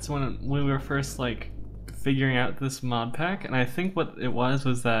Anvil Pets when we were first like figuring out this mod pack, and I think what it was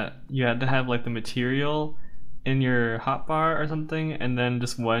that you had to have like the material in your hotbar or something, and then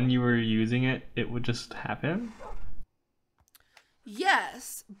just when you were using it, it would just happen.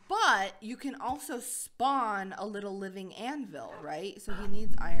 Yes, but you can also spawn a little living anvil, right? So he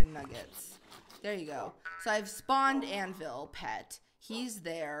needs iron nuggets. There you go. So I've spawned Anvil Pet. He's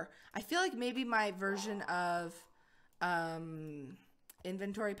there. I feel like maybe my version of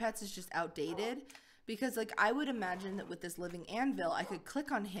inventory pets is just outdated. Because, like, I would imagine that with this living anvil, I could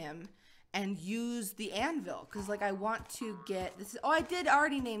click on him and use the anvil. Because, like, I want to get this. Oh, I did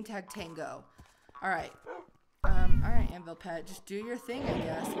already name tag Tango. All right. All right, Anvil Pet. Just do your thing, I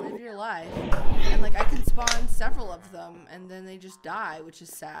guess. Live your life. And, like, I can spawn several of them, and then they just die, which is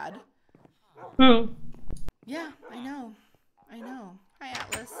sad. Oh. Yeah, I know. Hi,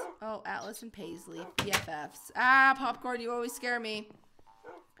 Atlas. Oh, Atlas and Paisley. BFFs. Ah, Popcorn, you always scare me.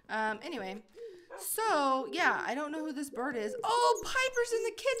 Anyway. So, yeah, I don't know who this bird is. Oh, Piper's in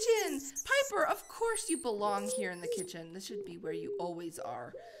the kitchen. Piper, of course you belong here in the kitchen. This should be where you always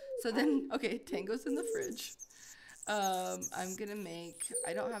are. So then, okay, Tango's in the fridge. I'm gonna make,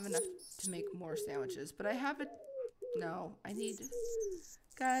 I don't have enough to make more sandwiches, but I have no, I need,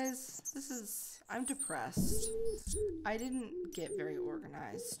 guys, I'm depressed. I didn't get very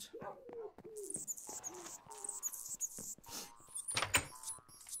organized.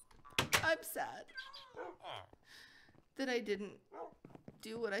 I'm sad that I didn't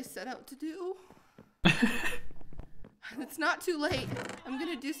do what I set out to do. It's not too late. I'm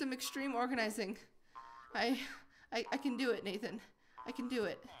gonna do some extreme organizing. I can do it, Nathan. I can do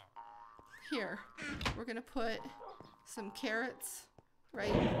it. Here, we're gonna put some carrots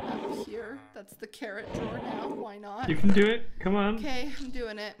right up here. That's the carrot drawer now. Why not? You can do it. Come on. Okay, I'm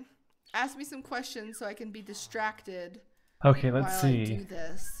doing it. Ask me some questions so I can be distracted. Okay, let's see. I do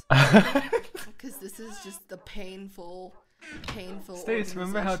this. Because this is just the painful Stace,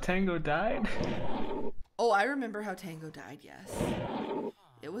 remember how Tango died? Oh, I remember how Tango died, yes.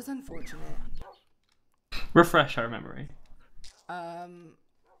 It was unfortunate. Refresh our memory.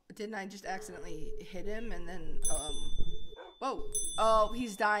 Didn't I just accidentally hit him and then, whoa. Oh,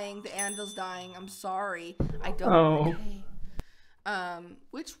 he's dying. The anvil's dying. I'm sorry. I don't know. Okay.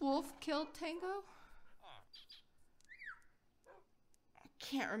 Which wolf killed Tango?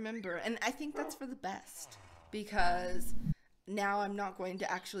 Can't remember, and I think that's for the best because now I'm not going to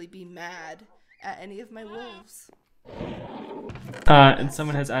actually be mad at any of my wolves. And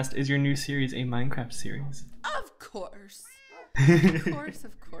someone has asked, is your new series a Minecraft series? Of course.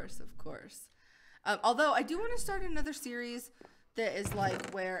 Of course. Although I do want to start another series that is like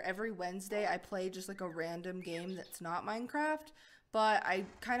where every Wednesday I play just like a random game that's not Minecraft, but I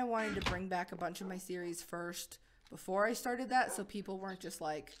kind of wanted to bring back a bunch of my series first before I started that, so people weren't just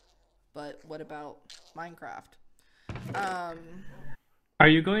like, but what about Minecraft? Are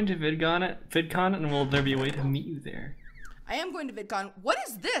you going to VidCon, and will there be a way to meet you there? I am going to VidCon. What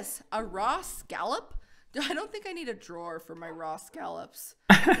is this? A raw scallop? I don't think I need a drawer for my raw scallops.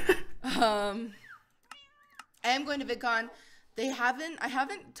 I am going to VidCon. I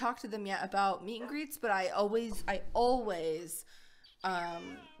haven't talked to them yet about meet and greets, but I always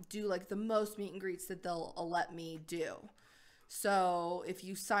do like the most meet and greets that they'll let me do. So if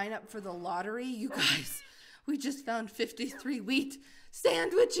you sign up for the lottery, you guys, we just found 53 wheat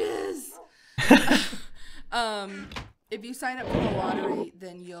sandwiches. If you sign up for the lottery,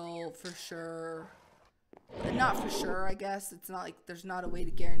 then you'll for sure, not for sure, I guess. It's not like there's not a way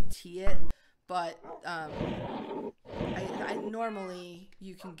to guarantee it, but I normally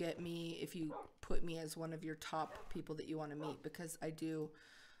you can get me if you put me as one of your top people that you want to meet, because I do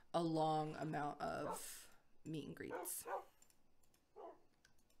a long amount of meet and greets.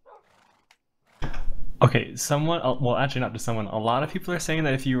 Okay, well, actually not just someone. A lot of people are saying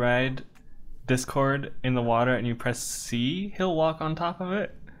that if you ride Discord in the water and you press C, he'll walk on top of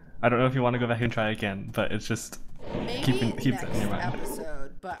it. I don't know if you want to go back and try again, but it's just keep that in your mind.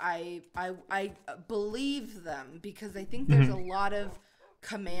 Episode, but I believe them because I think there's a lot of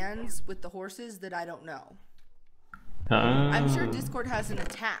commands with the horses that I don't know. I'm sure Discord has an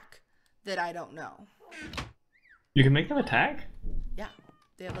attack that I don't know. You can make them attack? Yeah.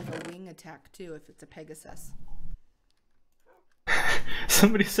 They have like a wing attack too if it's a Pegasus.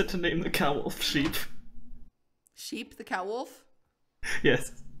 Somebody said to name the cow wolf Sheep. Sheep, the cow wolf?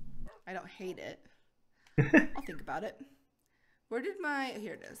 Yes. I don't hate it. I'll think about it. Where did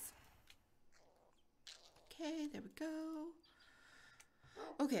here it is. Okay, there we go.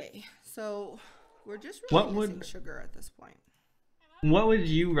 Okay, so we're just really missing sugar at this point. What would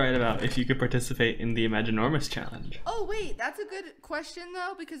you write about if you could participate in the Imaginormous challenge? Oh, wait, that's a good question,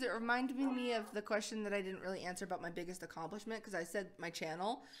 though, because it reminded me of the question that I didn't really answer about my biggest accomplishment, because I said my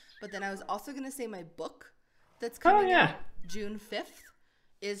channel, but then I was also going to say my book that's coming out June 5th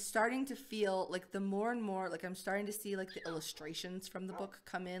is starting to feel like the more and more, like I'm starting to see like the illustrations from the book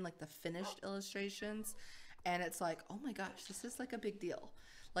come in, like the finished illustrations, and it's like, oh my gosh, this is like a big deal.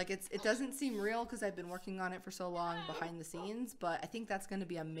 Like it doesn't seem real because I've been working on it for so long behind the scenes, but I think that's going to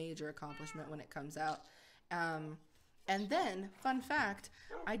be a major accomplishment when it comes out. And then, fun fact,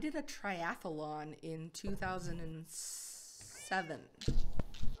 I did a triathlon in 2007.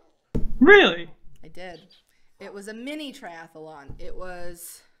 Really? I did. It was a mini triathlon. It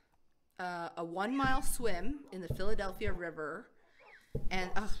was a 1 mile swim in the Philadelphia River. And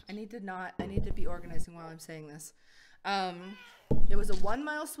I need to be organizing while I'm saying this. It was a 1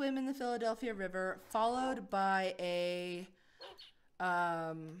 mile swim in the Philadelphia River, followed by a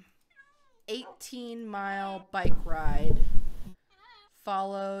 18-mile bike ride,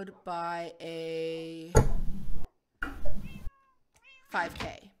 followed by a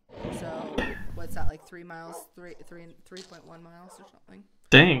 5K. So what's that, like 3 miles, 3.1 miles or something?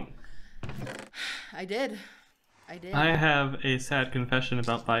 Dang. I did. I have a sad confession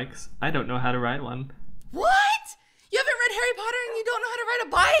about bikes. I don't know how to ride one. What? You haven't read Harry Potter and you don't know how to ride a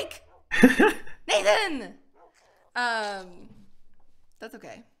bike? Nathan! That's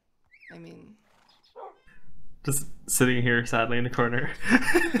okay. I mean... Just sitting here sadly in the corner.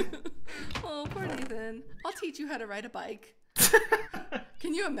 Oh, poor Nathan. I'll teach you how to ride a bike.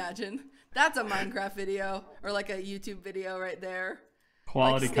 Can you imagine? That's a Minecraft video or like a YouTube video right there.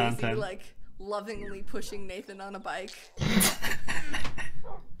 Quality like Stacey, content. Like lovingly pushing Nathan on a bike.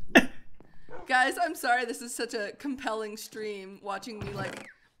 Guys, I'm sorry this is such a compelling stream, watching me like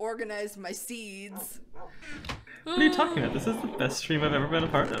organize my seeds. What are you talking about? This is the best stream I've ever been a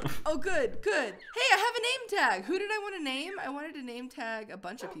part of. Oh, good. Hey, I have a name tag. Who did I want to name? I wanted to name tag a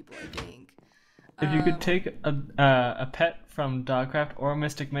bunch of people, I think. If you could take a pet from Dogcraft or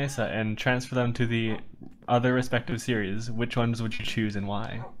Mystic Mesa and transfer them to the other respective series, which ones would you choose and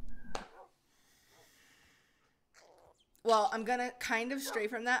why? Well, I'm going to kind of stray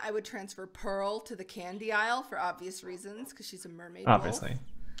from that. I would transfer Pearl to the candy aisle for obvious reasons, because she's a mermaid wolf. Obviously.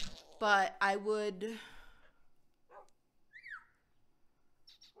 But I would...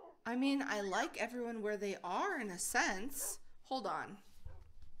 I mean, I like everyone where they are in a sense. Hold on.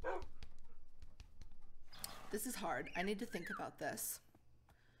 This is hard. I need to think about this.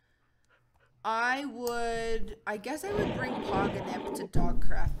 I guess I would bring Pog and Imp to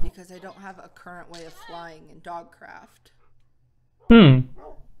Dogcraft because I don't have a current way of flying in Dogcraft. And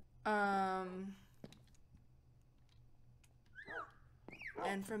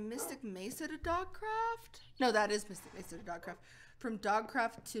from Mystic Mesa to Dogcraft? No, that is Mystic Mesa to Dogcraft. From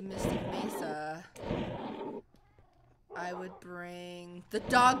Dogcraft to Mystic Mesa, I would bring the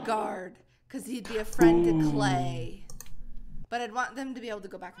Dog Guard because he'd be a friend to Clay. But I'd want them to be able to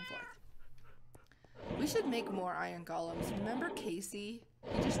go back and forth. We should make more iron golems. Remember Casey?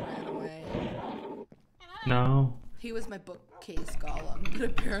 He just ran away. No. He was my bookcase golem, but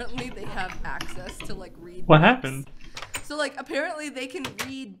apparently they have access to like read What books. happened? So like apparently they can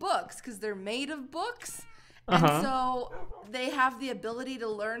read books because they're made of books. And so they have the ability to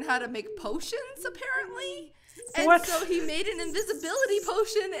learn how to make potions, apparently. And What? so he made an invisibility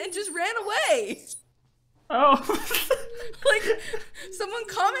potion and just ran away. Oh. Like, someone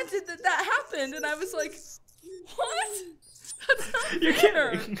commented that happened, and I was like, what? That's not You're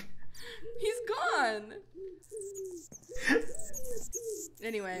fair. kidding. He's gone.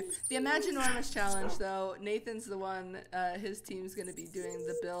 Anyway, the Imaginormous challenge, though, Nathan's the one, his team's going to be doing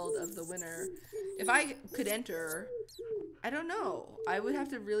the build of the winner. If I could enter, I don't know. I would have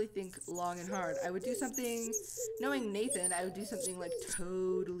to really think long and hard. I would do something, knowing Nathan, I would do something like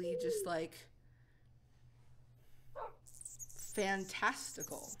totally just like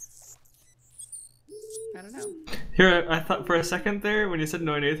fantastical. I don't know. Here, I thought for a second there, when you said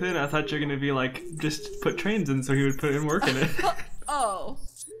no Nathan, I thought you were going to be like, just put trains in so he would put in work in it. Oh,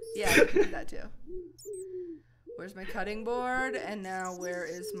 yeah, I could do that too. Where's my cutting board? And now where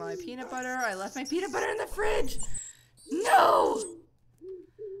is my peanut butter? I left my peanut butter in the fridge. No!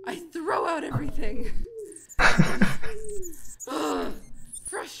 I throw out everything. Ugh,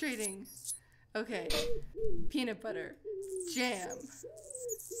 frustrating. Okay, peanut butter, jam,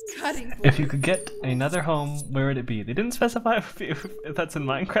 cutting board. If you could get another home, where would it be? They didn't specify if that's in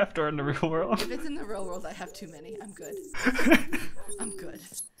Minecraft or in the real world. If it's in the real world, I have too many. I'm good. I'm good.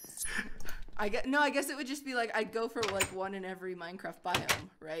 I guess it would just be like I'd go for like one in every Minecraft biome,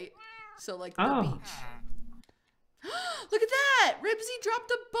 right? So like the beach. Look at that! Ribsy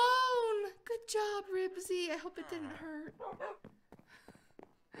dropped a bone. Good job, Ribsy. I hope it didn't hurt.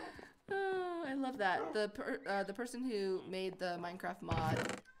 Oh, I love that. The person who made the Minecraft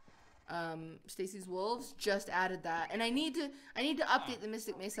mod, Stacy's Wolves, just added that, and I need to update the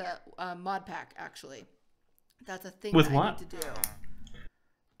Mystic Mesa mod pack. Actually, that's a thing With that what? I need to do.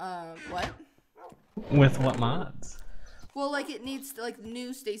 What? With what mods? Well, like it needs to, like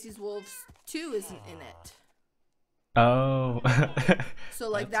new Stacy's Wolves 2 isn't in it. Oh. So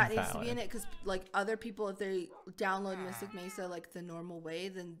like that needs to valid. be in it because like other people, if they download Mystic Mesa like the normal way,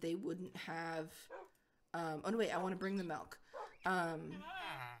 then they wouldn't have. Oh no, wait! I want to bring the milk.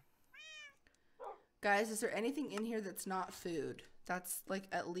 Guys, is there anything in here that's not food? That's like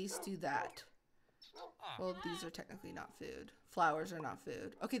at least do that. Well, these are technically not food. Flowers are not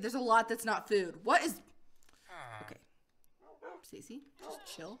food. Okay, there's a lot that's not food. What is? Okay, Stacy, just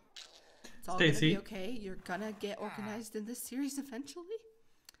chill. It's all gonna be okay. You're gonna get organized in this series eventually.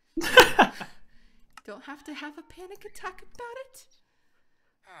 Don't have to have a panic attack about it.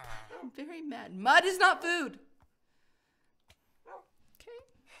 I'm very mad. Mud is not food. Okay.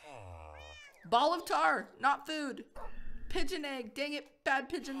 Ball of tar, not food. Pigeon egg, dang it, bad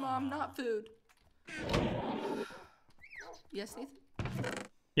pigeon mom, not food. Yes, Nathan?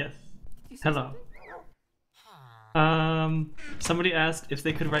 Yes. You say Hello. something? Somebody asked if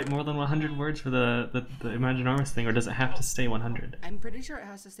they could write more than 100 words for the Imaginormous thing, or does it have to stay 100? I'm pretty sure it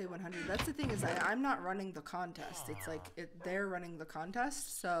has to stay 100. That's the thing is I'm not running the contest. It's like they're running the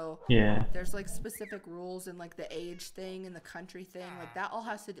contest, so Yeah. there's like specific rules and like the age thing and the country thing. Like that all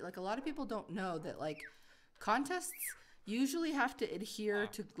has to do, like a lot of people don't know that like contests usually have to adhere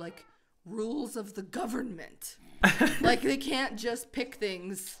to like rules of the government. Like they can't just pick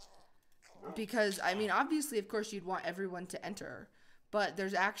things. Because, I mean, obviously, of course, you'd want everyone to enter. But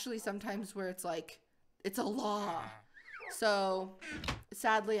there's actually sometimes where it's like, it's a law. So,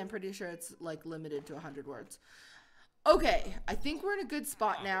 sadly, I'm pretty sure it's, like, limited to 100 words. Okay, I think we're in a good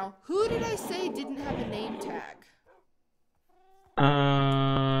spot now. Who did I say didn't have a name tag?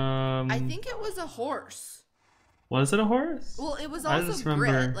 I think it was a horse. Was it a horse? Well, it was I also just Grit.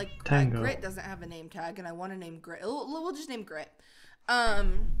 remember Like, Tango. Grit doesn't have a name tag, and I want to name Grit. We'll just name Grit.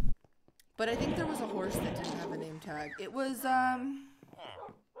 But I think there was a horse that didn't have a name tag. It was,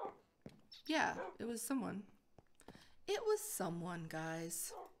 yeah, it was someone. It was someone,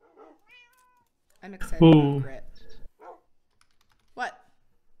 guys. I'm excited about Grit. What?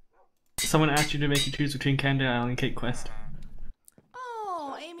 Someone asked you to make you choose between Candy Isle and Cake Quest.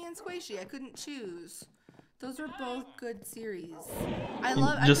 Oh, Amy and Squishy. I couldn't choose. Those were both good series. I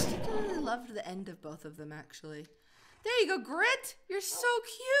particularly loved the end of both of them, actually. There you go, Grit. You're so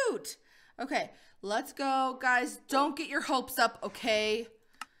cute. Okay, let's go. Guys, don't get your hopes up, okay?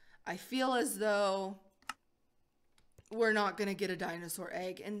 I feel as though we're not going to get a dinosaur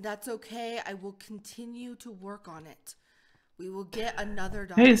egg, and that's okay. I will continue to work on it. We will get another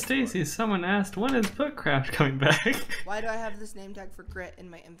dog. Hey Stacy, someone asked, when is Bookcraft coming back? Why do I have this name tag for Grit in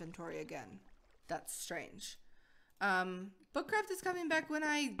my inventory again? That's strange. Bookcraft is coming back when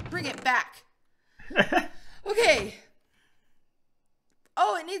I bring it back. Okay.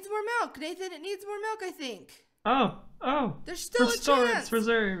 Oh, it needs more milk, Nathan. It needs more milk, I think. Oh. There's still a chance. Its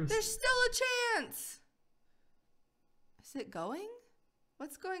reserves. There's still a chance. Is it going?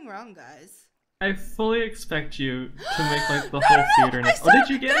 What's going wrong, guys? I fully expect you to make like the whole theater. Oh, did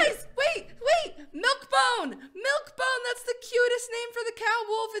you get it? Guys, wait. Milkbone. Milkbone. That's the cutest name for the cow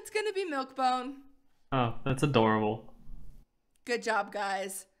wolf. It's gonna be Milkbone. Oh, that's adorable. Good job,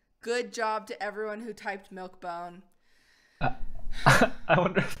 guys. Good job to everyone who typed Milkbone. I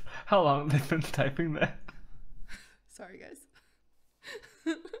wonder how long they've been typing that. Sorry,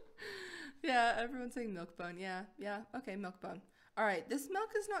 guys. Yeah, everyone's saying Milkbone. Yeah. Okay, Milkbone. All right, this milk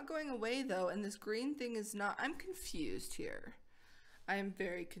is not going away, though, and this green thing is not... I'm confused here. I am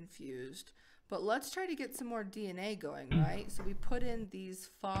very confused. But let's try to get some more DNA going, right? So we put in these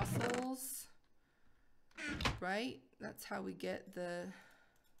fossils, right? That's how we get the...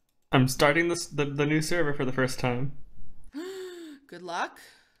 I'm starting the new server for the first time. Good luck.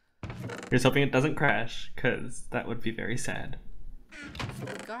 Here's hoping it doesn't crash, because that would be very sad. So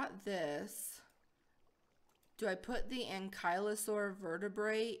we got this. Do I put the ankylosaur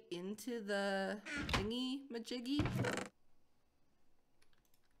vertebrae into the thingy majiggy?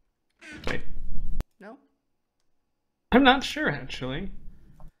 Wait. No? I'm not sure, actually.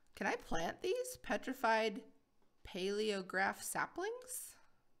 Can I plant these petrified paleograph saplings?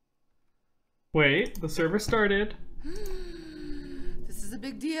 Wait, the server started. This is a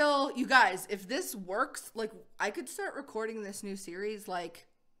big deal. You guys, if this works, like, I could start recording this new series, like,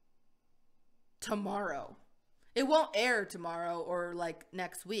 tomorrow. It won't air tomorrow or, like,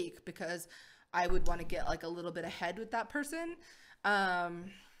 next week because I would want to get, like, a little bit ahead with that person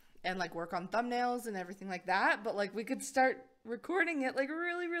and, like, work on thumbnails and everything like that. But, like, we could start recording it, like,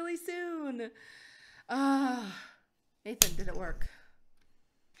 really, really soon. Nathan, did it work?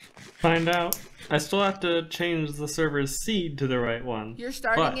 Find out. I still have to change the server's seed to the right one. You're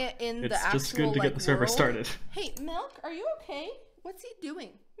starting it in the actual, it's just good to get the server started. Hey, Milk, are you okay? What's he doing?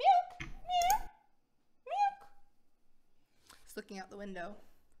 Milk! Milk! Milk! He's looking out the window.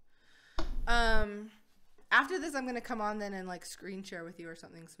 After this, I'm going to come on then and, like, screen share with you or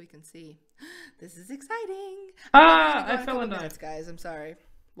something so we can see. This is exciting. I fell and died. Guys, I'm sorry.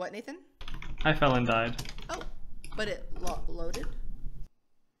 What, Nathan? I fell and died. Oh, but it loaded?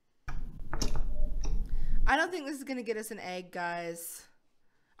 I don't think this is going to get us an egg, guys.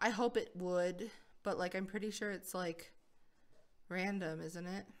 I hope it would, but, like, I'm pretty sure it's, like, random, isn't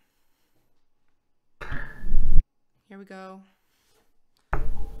it? Here we go.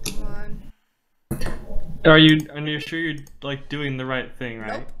 Come on. Are you sure you're, like, doing the right thing,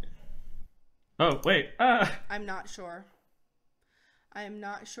 right? Nope. Oh, wait. I'm not sure. I am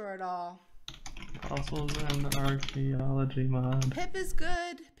not sure at all. Fossils and archaeology mod. Pip is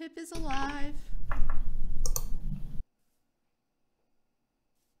good. Pip is alive.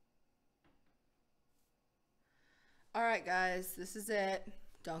 Alright, guys. This is it.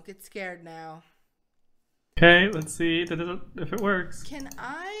 Don't get scared now. Okay, let's see if it works. Can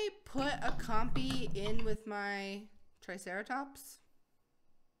I put a compy in with my Triceratops?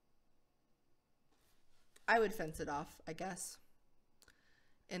 I would fence it off, I guess.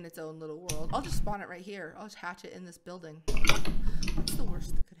 In its own little world. I'll just spawn it right here. I'll just hatch it in this building. What's the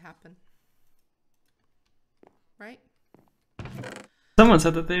worst that could happen? Right? Someone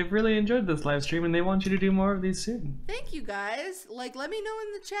said that they've really enjoyed this live stream and they want you to do more of these soon. Thank you, guys. Like, let me know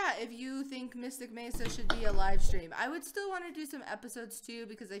in the chat if you think Mystic Mesa should be a live stream. I would still want to do some episodes too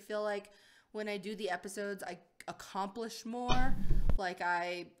because I feel like when I do the episodes, I accomplish more. Like,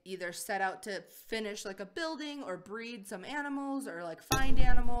 I either set out to finish like a building or breed some animals or like find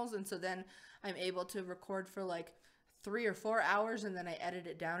animals, and so then I'm able to record for like 3 or 4 hours and then I edit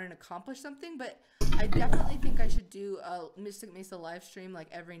it down and accomplish something. But I definitely think I should do a Mystic Mesa live stream like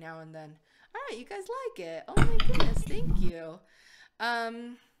every now and then. All right, you guys like it. Oh my goodness, thank you.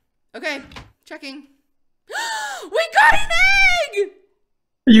 Okay, checking. We got an egg!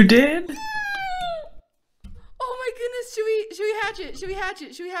 You did? Oh my goodness, should we hatch it? Should we hatch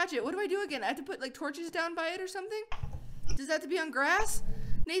it? Should we hatch it? What do I do again? I have to put like torches down by it or something? Does that have to be on grass?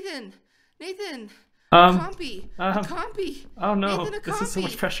 Nathan, a compy. A compy. Oh no, Nathan, a compy. this is so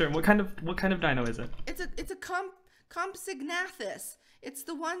much pressure. What kind of dino is it? It's a Compsognathus. It's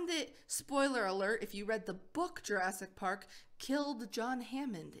the one that, spoiler alert, if you read the book Jurassic Park, killed John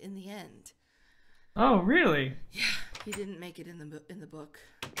Hammond in the end. Oh, really? Yeah, he didn't make it in the book.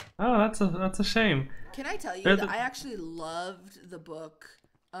 Oh, that's a shame. Can I tell you They're that the- I actually loved the book,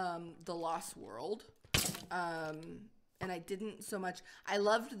 The Lost World, and I didn't so much. I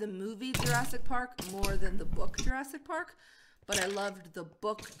loved the movie Jurassic Park more than the book Jurassic Park, but I loved the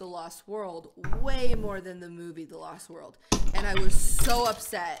book The Lost World way more than the movie The Lost World, and I was so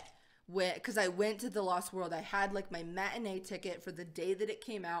upset because I went to The Lost World. I had like my matinee ticket for the day that it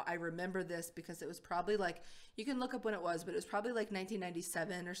came out. I remember this because it was probably like, you can look up when it was, but it was probably like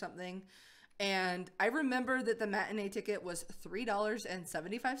 1997 or something. And I remember that the matinee ticket was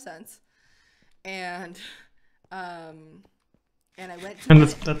 $3.75, and I went to And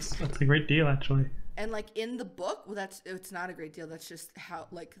it. that's a great deal, actually. And like in the book, well, it's not a great deal. That's just how,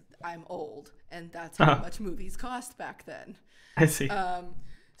 like, I'm old, and that's how much movies cost back then. I see.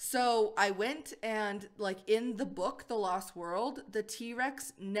 So I went, and like in the book, The Lost World, the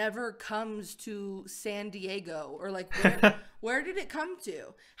T-Rex never comes to San Diego, or like where did it come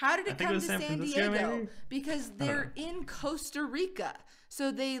to? How did it come to San Diego? Maybe? Because they're in Costa Rica.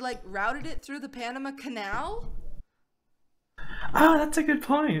 So they like routed it through the Panama Canal. Oh, that's a good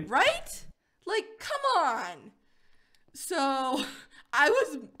point. Right? Like, come on. So I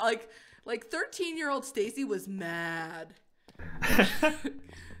was like 13-year-old Stacy was mad.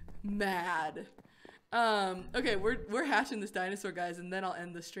 Mad. Okay, we're hatching this dinosaur, guys, and then I'll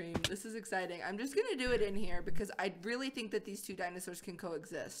end the stream. This is exciting. I'm just gonna do it in here because I really think that these two dinosaurs can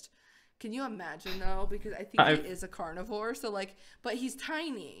coexist. Can you imagine though? Because I think he is a carnivore, so like, but he's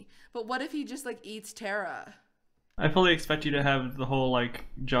tiny. But what if he just like eats Tara? I fully expect you to have the whole like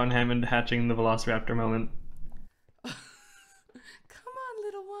John Hammond hatching the Velociraptor moment. Come on,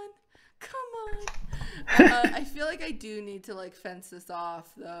 little one. Come on. I feel like I do need to like fence this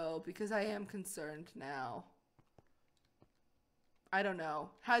off though, because I am concerned now. I don't know.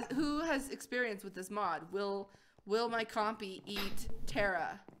 Who has experience with this mod? Will my compy eat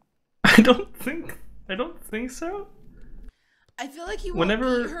Tara? I don't think so. I feel like he won't eat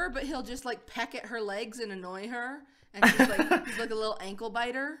her, but he'll just like peck at her legs and annoy her, and he's like a little ankle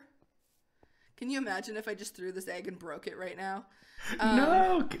biter. Can you imagine if I just threw this egg and broke it right now?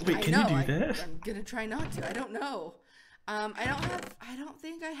 No, wait, can you do that? I'm gonna try not to. I don't know. I don't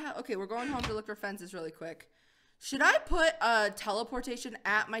think I have. Okay, we're going home to look for fences really quick. Should I put a teleportation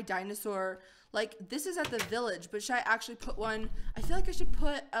at my dinosaur? Like, this is at the village, but should I actually put one? I feel like I should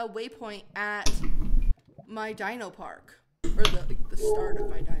put a waypoint at my dino park, or the start of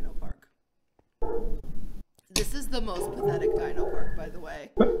my dino park. This is the most pathetic dino park, by the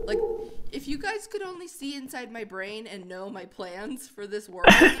way. Like, if you guys could only see inside my brain and know my plans for this world,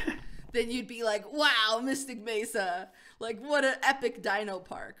 then you'd be like, wow, Mystic Mesa. Like, what an epic dino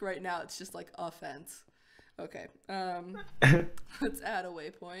park. Right now, it's just like a fence. Okay, let's add a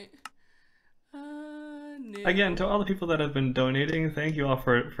waypoint. New. Again, to all the people that have been donating, thank you all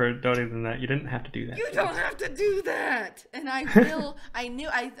for donating that. You didn't have to do that. You don't have to do that. And I will.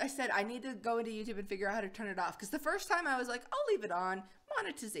 I said I need to go into YouTube and figure out how to turn it off. Because the first time I was like, I'll leave it on.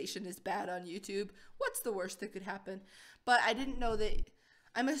 Monetization is bad on YouTube. What's the worst that could happen? But I didn't know that.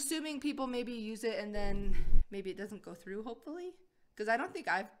 I'm assuming people maybe use it and then maybe it doesn't go through, hopefully. Because I don't think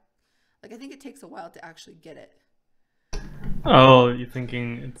I think it takes a while to actually get it. Oh, you're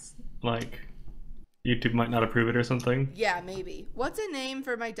thinking it's like YouTube might not approve it or something? Yeah, maybe. What's a name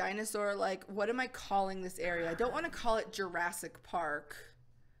for my dinosaur? Like, what am I calling this area? I don't want to call it Jurassic Park.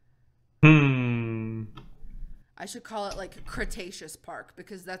 I should call it like Cretaceous Park,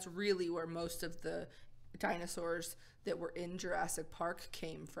 because that's really where most of the dinosaurs that were in Jurassic Park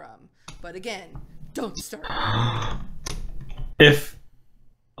came from. But again, don't start.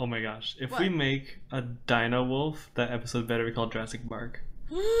 Oh my gosh, if what? we make a Dino Wolf, that episode better be called Jurassic Bark.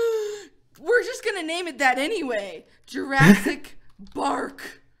 We're just gonna name it that anyway. Jurassic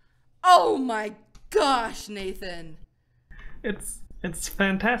Bark. Oh my gosh, Nathan. It's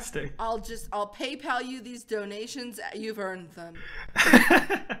fantastic. I'll PayPal you these donations. You've earned them.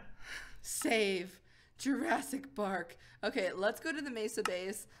 Save Jurassic Bark. Okay, let's go to the Mesa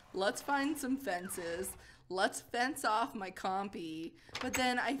base. Let's find some fences. Let's fence off my compy. But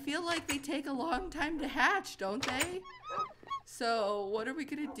then I feel like they take a long time to hatch, don't they? So what are we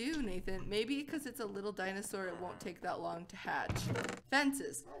gonna do, Nathan? Maybe because it's a little dinosaur, it won't take that long to hatch.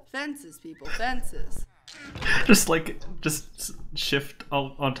 Fences, people, fences. Just shift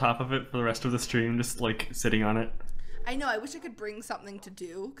on top of it for the rest of the stream, just like sitting on it. I know, I wish I could bring something to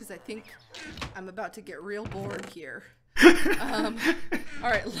do, because I think I'm about to get real bored here. All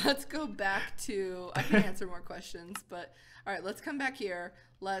right, let's go back to, I can answer more questions, but all right, let's come back here.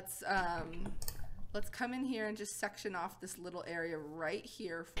 Let's come in here and just section off this little area right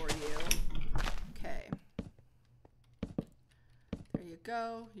here for you. Okay. There you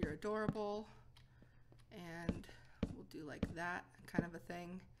go. You're adorable. And we'll do like that kind of a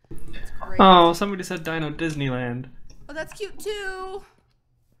thing. That's great. Oh, somebody said Dino Disneyland. Oh, that's cute too.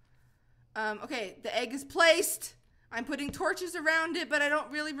 Okay, the egg is placed. I'm putting torches around it, but I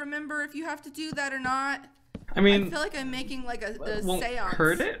don't really remember if you have to do that or not. I mean, I feel like I'm making like a won't seance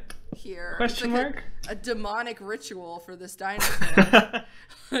hurt it? here. Question like mark? A demonic ritual for this dinosaur.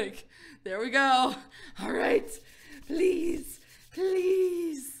 Like, there we go. All right, please,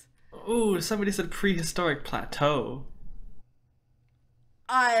 please. Ooh, somebody said prehistoric plateau.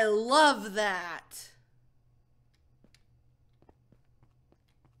 I love that.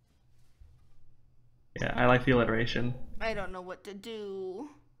 Yeah, I like the alliteration. I don't know what to do.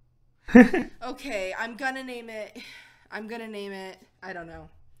 Okay, I'm gonna name it. I don't know.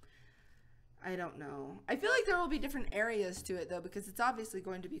 I feel like there will be different areas to it though, because it's obviously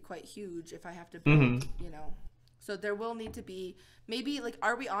going to be quite huge if I have to build, you know. So there will need to be, maybe, like,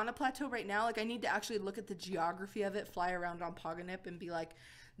 are we on a plateau right now? Like, I need to actually look at the geography of it, fly around on Paganip and be like,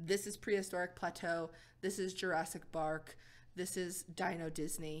 this is prehistoric plateau, this is Jurassic Park, this is Dino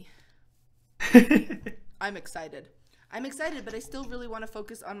Disney. I'm excited, but I still really want to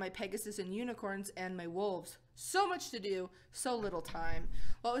focus on my Pegasus and unicorns and my wolves. So much to do, so little time.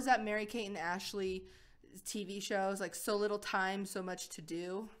 What was that Mary-Kate and Ashley TV shows? Like, so little time, so much to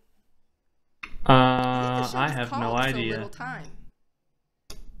do. I have no idea. So Little Time.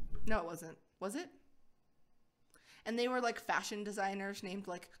 No, it wasn't. Was it? And they were like fashion designers named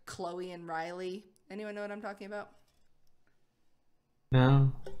like Chloe and Riley. Anyone know what I'm talking about?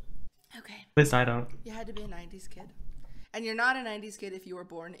 No. Okay. At least I don't. You had to be a 90s kid. And you're not a 90s kid if you were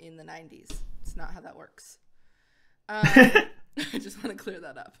born in the 90s. It's not how that works. I just want to clear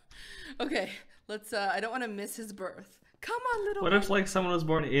that up. Okay, let's, I don't want to miss his birth. Come on, little What one. if, like, someone was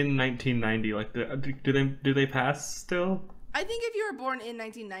born in 1990? Like, do they pass still? I think if you were born in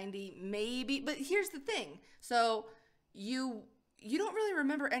 1990, maybe. But here's the thing. So you don't really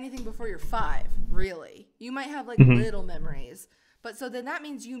remember anything before you're 5, really. You might have, like, little memories. But so then that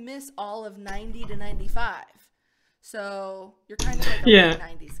means you miss all of 90 to 95. So you're kind of like a late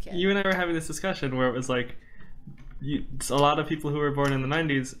 90s kid. You and I were having this discussion where it was like, a lot of people who were born in the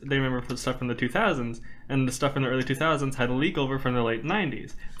 90s, they remember stuff from the 2000s, and the stuff in the early 2000s had a leak over from the late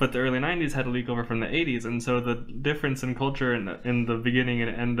 90s, but the early 90s had a leak over from the 80s, and so the difference in culture in the beginning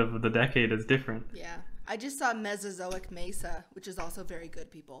and end of the decade is different. Yeah. I just saw Mesozoic Mesa, which is also very good,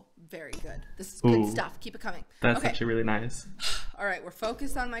 people. Very good. This is good stuff. Keep it coming. That's actually really nice. All right, we're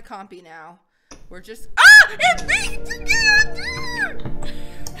focused on my compy now. We're just... Ah! It's me!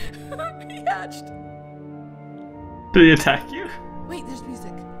 He hatched. Did he attack you? Wait, there's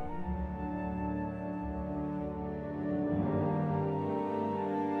music.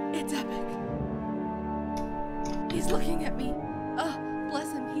 It's epic. He's looking at me. Oh,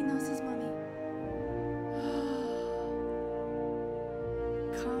 bless him. He knows his mommy.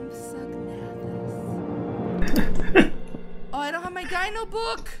 Oh, I don't have my dino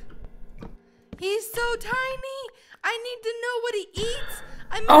book. He's so tiny. I need to know what he eats.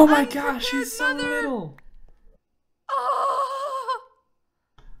 Oh my gosh, he's so little.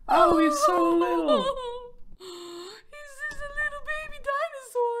 Oh, he's so little. He's just a little baby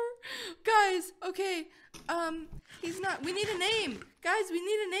dinosaur. Guys, okay. He's not. We need a name. Guys, we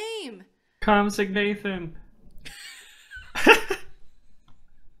need a name. Comsic Nathan.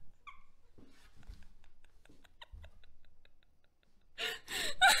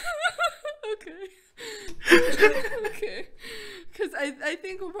 Okay. Because I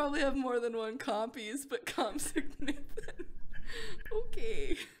think we'll probably have more than one compies, but Comsic Nathan.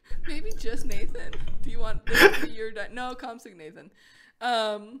 Okay. Maybe just Nathan. Do you want this to be your... No, Comsic Nathan.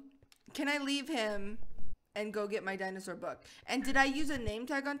 Can I leave him and go get my dinosaur book? And did I use a name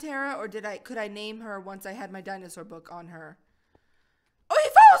tag on Tara, or could I name her once I had my dinosaur book on her? Oh, he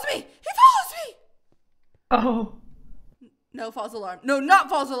follows me! He follows me! Oh. No, false alarm. No, not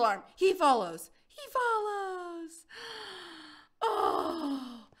false alarm. He follows. He follows.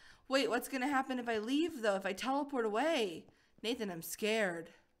 Oh. Wait, what's going to happen if I leave, though? If I teleport away? Nathan, I'm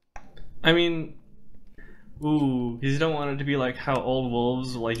scared. I mean, ooh, you don't want it to be like how old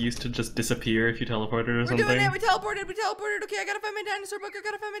wolves like used to just disappear if you teleported or something. We're doing it. We teleported. Okay, I got to find my dinosaur book.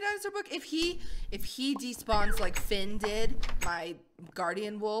 If he despawns like Finn did, my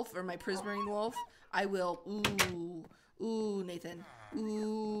guardian wolf or my prismarine wolf, I will. Ooh, Nathan.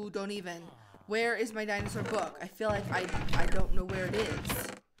 Ooh, don't even. Where is my dinosaur book? I feel like I don't know where it is.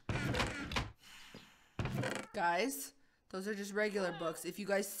 Guys, those are just regular books. If you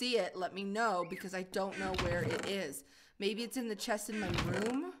guys see it, let me know, because I don't know where it is. Maybe it's in the chest in my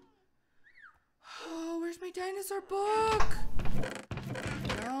room? Oh, where's my dinosaur book?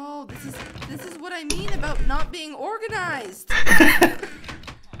 no, this is what I mean about not being organized.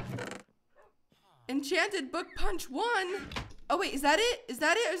 Enchanted Book Punch 1. Oh wait, is that it? Is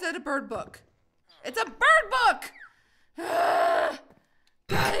that it or is that a bird book? It's a bird book!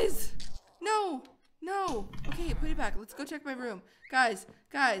 Guys! No! No! Okay, put it back. Let's go check my room. Guys!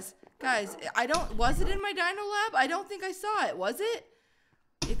 Was it in my dino lab? I don't think I saw it. Was it?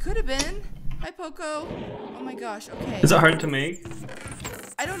 It could have been. Hi, Poco. Oh my gosh, okay. Is it hard to make?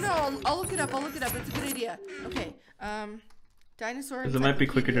 I don't know. I'll look it up. It's a good idea. Okay. Dinosaur. Because it might be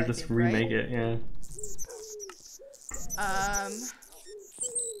quicker to just remake it, yeah.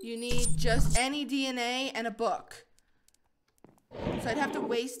 You need just any DNA and a book. So I'd have to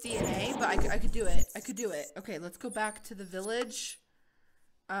waste DNA, but I could do it. Okay, let's go back to the village.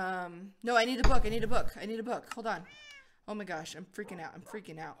 No, I need a book. Hold on. Oh my gosh, I'm freaking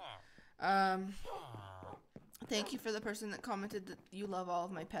out. Thank you for the person that commented that you love all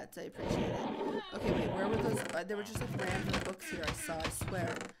of my pets. I appreciate it. Okay, wait, where were those? There were just like random books here. I saw. I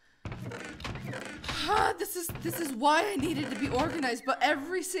swear. This is why I needed to be organized. But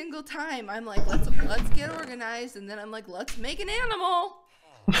every single time, I'm like, let's get organized, and then I'm like, let's make an animal.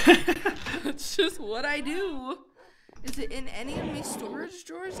 That's just what I do. Is it in any of my storage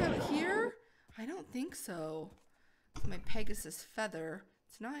drawers out here? I don't think so. It's my Pegasus feather.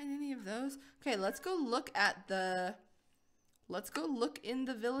 It's not in any of those. Okay, let's go look in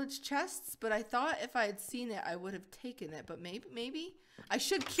the village chests, but I thought if I had seen it, I would have taken it, but maybe I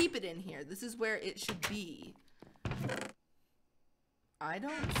should keep it in here. This is where it should be. I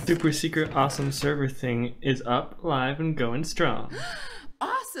don't... Super secret awesome server thing is up, live, and going strong.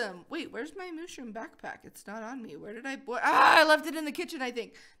 Awesome! Wait, where's my mushroom backpack? It's not on me. Where did I... I left it in the kitchen, I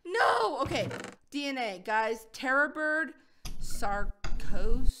think. No! Okay, DNA, guys. Terrorbird,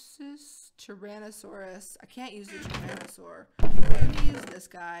 Sarcosis, Tyrannosaurus. I can't use the Tyrannosaur. Let me use this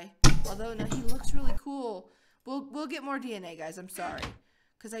guy. Although, no, he looks really cool. We'll get more DNA, guys. I'm sorry.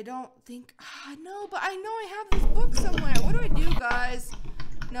 Because I don't think... no, but I know I have this book somewhere. What do I do, guys?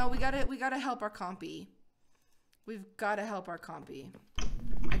 No, we gotta help our compy. We've gotta help our compy.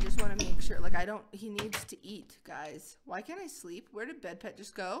 I just want to make sure, like, he needs to eat, guys. Why can't I sleep? Where did Bedpet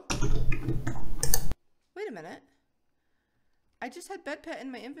just go? Wait a minute. I just had Bedpet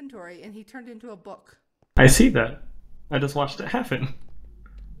in my inventory, and he turned into a book. I see that. I just watched it happen.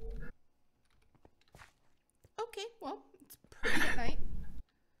 Okay, well, it's pretty at night.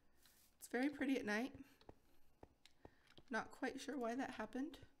 It's very pretty at night. Not quite sure why that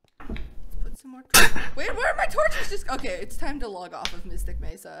happened. Put some more wait, where are my torches? Okay, it's time to log off of Mystic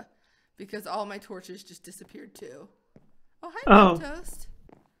Mesa because all my torches just disappeared too. Oh, hi, Milk Toast.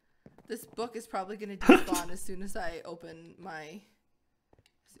 This book is probably gonna despawn as soon as I open my...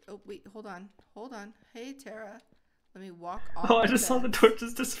 Oh, wait, hold on. Hey, Tara. Let me walk off. Oh, I just saw the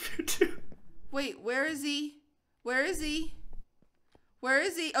torches disappear too. Wait, where is he? Oh,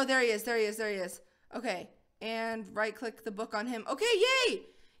 there he is. Okay, and right-click the book on him. Okay, yay!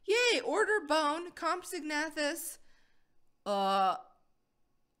 Order bone, Compsognathus, raw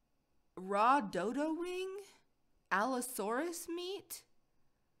dodo wing, Allosaurus meat.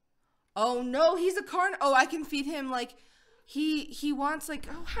 Oh no, he's a Oh, I can feed him like he wants like,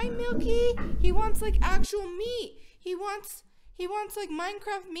 oh hi Milky. He wants like actual meat. He wants like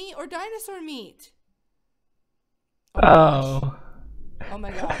Minecraft meat or dinosaur meat. Oh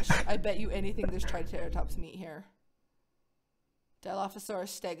my gosh. I bet you anything there's Triceratops meat here.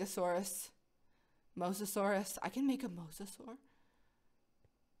 Dilophosaurus, Stegosaurus, Mosasaurus. I can make a Mosasaur.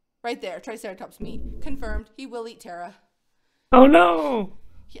 Right there, Triceratops meat. Confirmed. He will eat Terra. Oh no!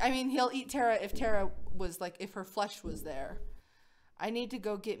 He'll eat Terra if Terra was like, if her flesh was there. I need to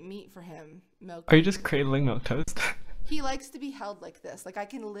go get meat for him. Milk. Are you just cradling Milk Toast? He likes to be held like this. Like I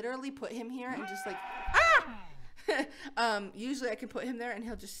can literally put him here and just like, usually I can put him there and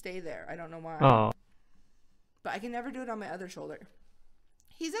he'll just stay there. I don't know why. Oh. But I can never do it on my other shoulder.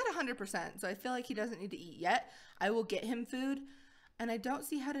 He's at 100%, so I feel like he doesn't need to eat yet. I will get him food, and I don't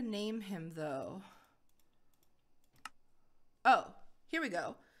see how to name him, though. Oh, here we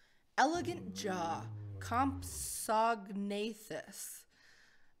go. Elegant Jaw, Compsognathus.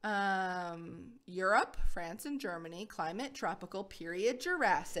 Europe, France, and Germany. Climate, tropical. Period,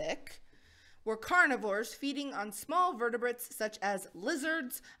 Jurassic. Were carnivores feeding on small vertebrates such as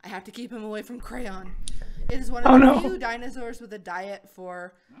lizards. I have to keep him away from crayon. It is one of the few dinosaurs with a diet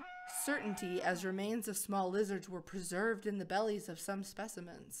for certainty, as remains of small lizards were preserved in the bellies of some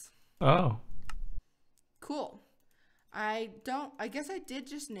specimens. Oh. Cool. I guess I did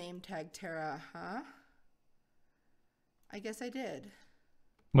just name tag Terra, huh? I guess I did.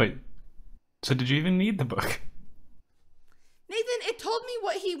 Wait. So did you even need the book? Nathan, it told me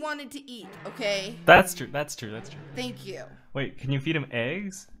what he wanted to eat, okay? That's true. That's true. That's true. Thank you. Wait, can you feed him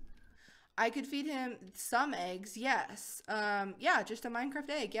eggs? I could feed him some eggs, yes. Yeah, just a Minecraft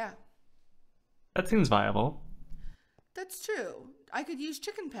egg, yeah. That seems viable. That's true. I could use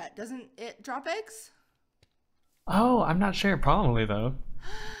Chicken Pet. Doesn't it drop eggs? Oh, I'm not sure. Probably, though.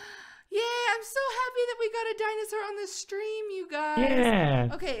 Yeah, I'm so happy that we got a dinosaur on the stream, you guys. Yeah.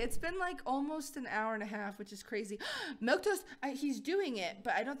 Okay, it's been like almost an hour and a half, which is crazy. Milk Toast, he's doing it,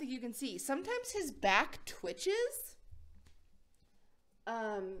 but I don't think you can see. Sometimes his back twitches.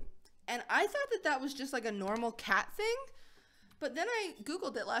 And I thought that that was just like a normal cat thing. But then I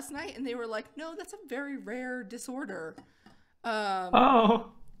Googled it last night and they were like, no, that's a very rare disorder.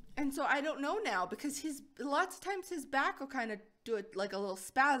 Oh. And so I don't know now because lots of times his back will kind of do it like a little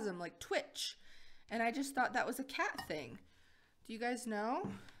spasm, like twitch. And I just thought that was a cat thing. Do you guys know?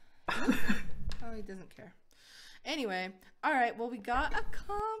 Oh, he doesn't care. Anyway, all right, well, we got a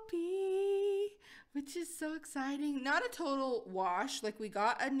compy, which is so exciting. Not a total wash. Like, we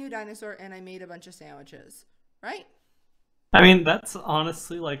got a new dinosaur and I made a bunch of sandwiches, right? I mean, that's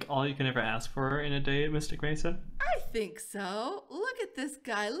honestly like all you can ever ask for in a day at Mystic Mesa. I think so. Look at this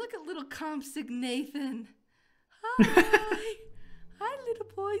guy. Look at little Compsig Nathan. Hi. Hi, little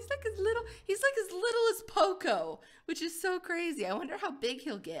boy. He's like as little as Poco, which is so crazy. I wonder how big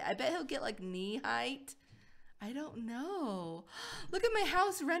he'll get. I bet he'll get like knee height. I don't know. Look at my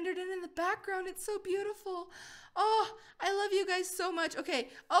house rendered in the background. It's so beautiful. Oh, I love you guys so much. Okay.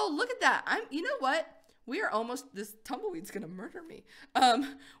 Oh, look at that. You know what? We are almost, this tumbleweed's gonna murder me.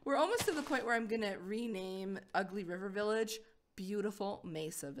 We're almost to the point where I'm gonna rename Ugly River Village Beautiful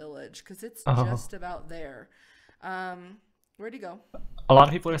Mesa Village because it's just about there. Where'd he go? A lot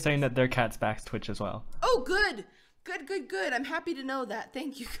of people are saying that their cat's backs twitch as well. Oh, good. Good. I'm happy to know that.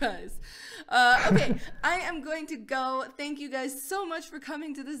 Thank you, guys. Okay, I am going to go. Thank you guys so much for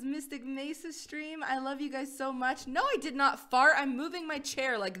coming to this Mystic Mesa stream. I love you guys so much. No, I did not fart. I'm moving my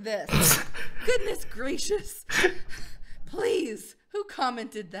chair like this. Goodness gracious. Please, who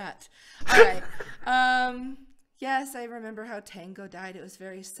commented that? All right. Yes, I remember how Tango died. It was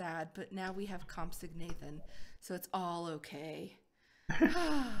very sad, but now we have Compsig Nathan, so it's all okay.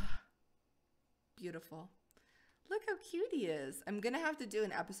 Beautiful. Look how cute he is. I'm going to have to do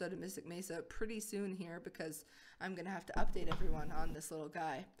an episode of Mystic Mesa pretty soon here because I'm going to have to update everyone on this little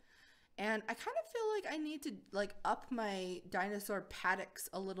guy. And I kind of feel like I need to like up my dinosaur paddocks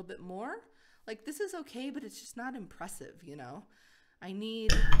a little bit more. Like this is okay, but it's just not impressive, you know?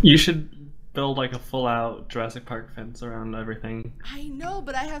 You should build like a full out Jurassic Park fence around everything. I know,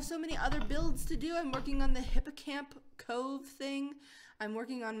 but I have so many other builds to do. I'm working on the Hippocamp Cove thing. I'm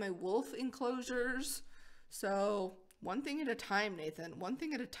working on my wolf enclosures. So, one thing at a time, Nathan. One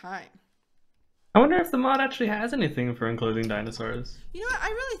thing at a time. I wonder if the mod actually has anything for enclosing dinosaurs. You know what?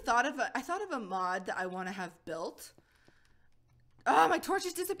 I thought of a mod that I want to have built. Oh, my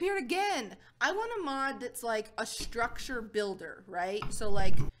torches disappeared again. I want a mod that's like a structure builder, right? So,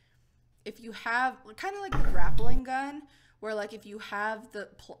 like, if you have, kind of like the grappling gun, where like if you have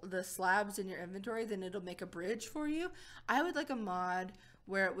the slabs in your inventory, then it'll make a bridge for you. I would like a mod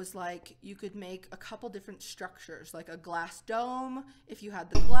where it was like you could make a couple different structures, like a glass dome if you had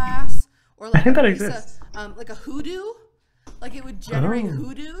the glass, or like I think that exists. Like a hoodoo, like it would generate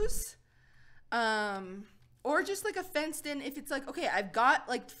hoodoos, or just like a fenced in. If it's like, okay, I've got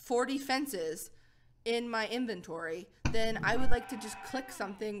like 40 fences in my inventory, then I would like to just click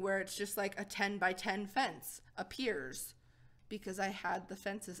something where it's just like a 10 by 10 fence appears. Because I had the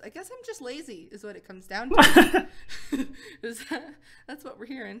fences. I guess I'm just lazy is what it comes down to. That's what we're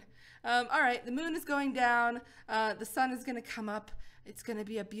hearing. All right, the moon is going down. The sun is going to come up. It's going to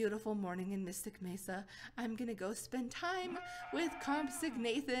be a beautiful morning in Mystic Mesa. I'm going to go spend time with Compsig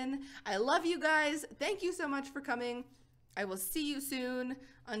Nathan. I love you guys. Thank you so much for coming. I will see you soon.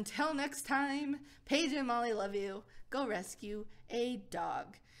 Until next time, Paige and Molly love you. Go rescue a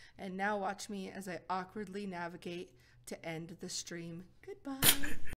dog. And now watch me as I awkwardly navigate to end the stream. Goodbye.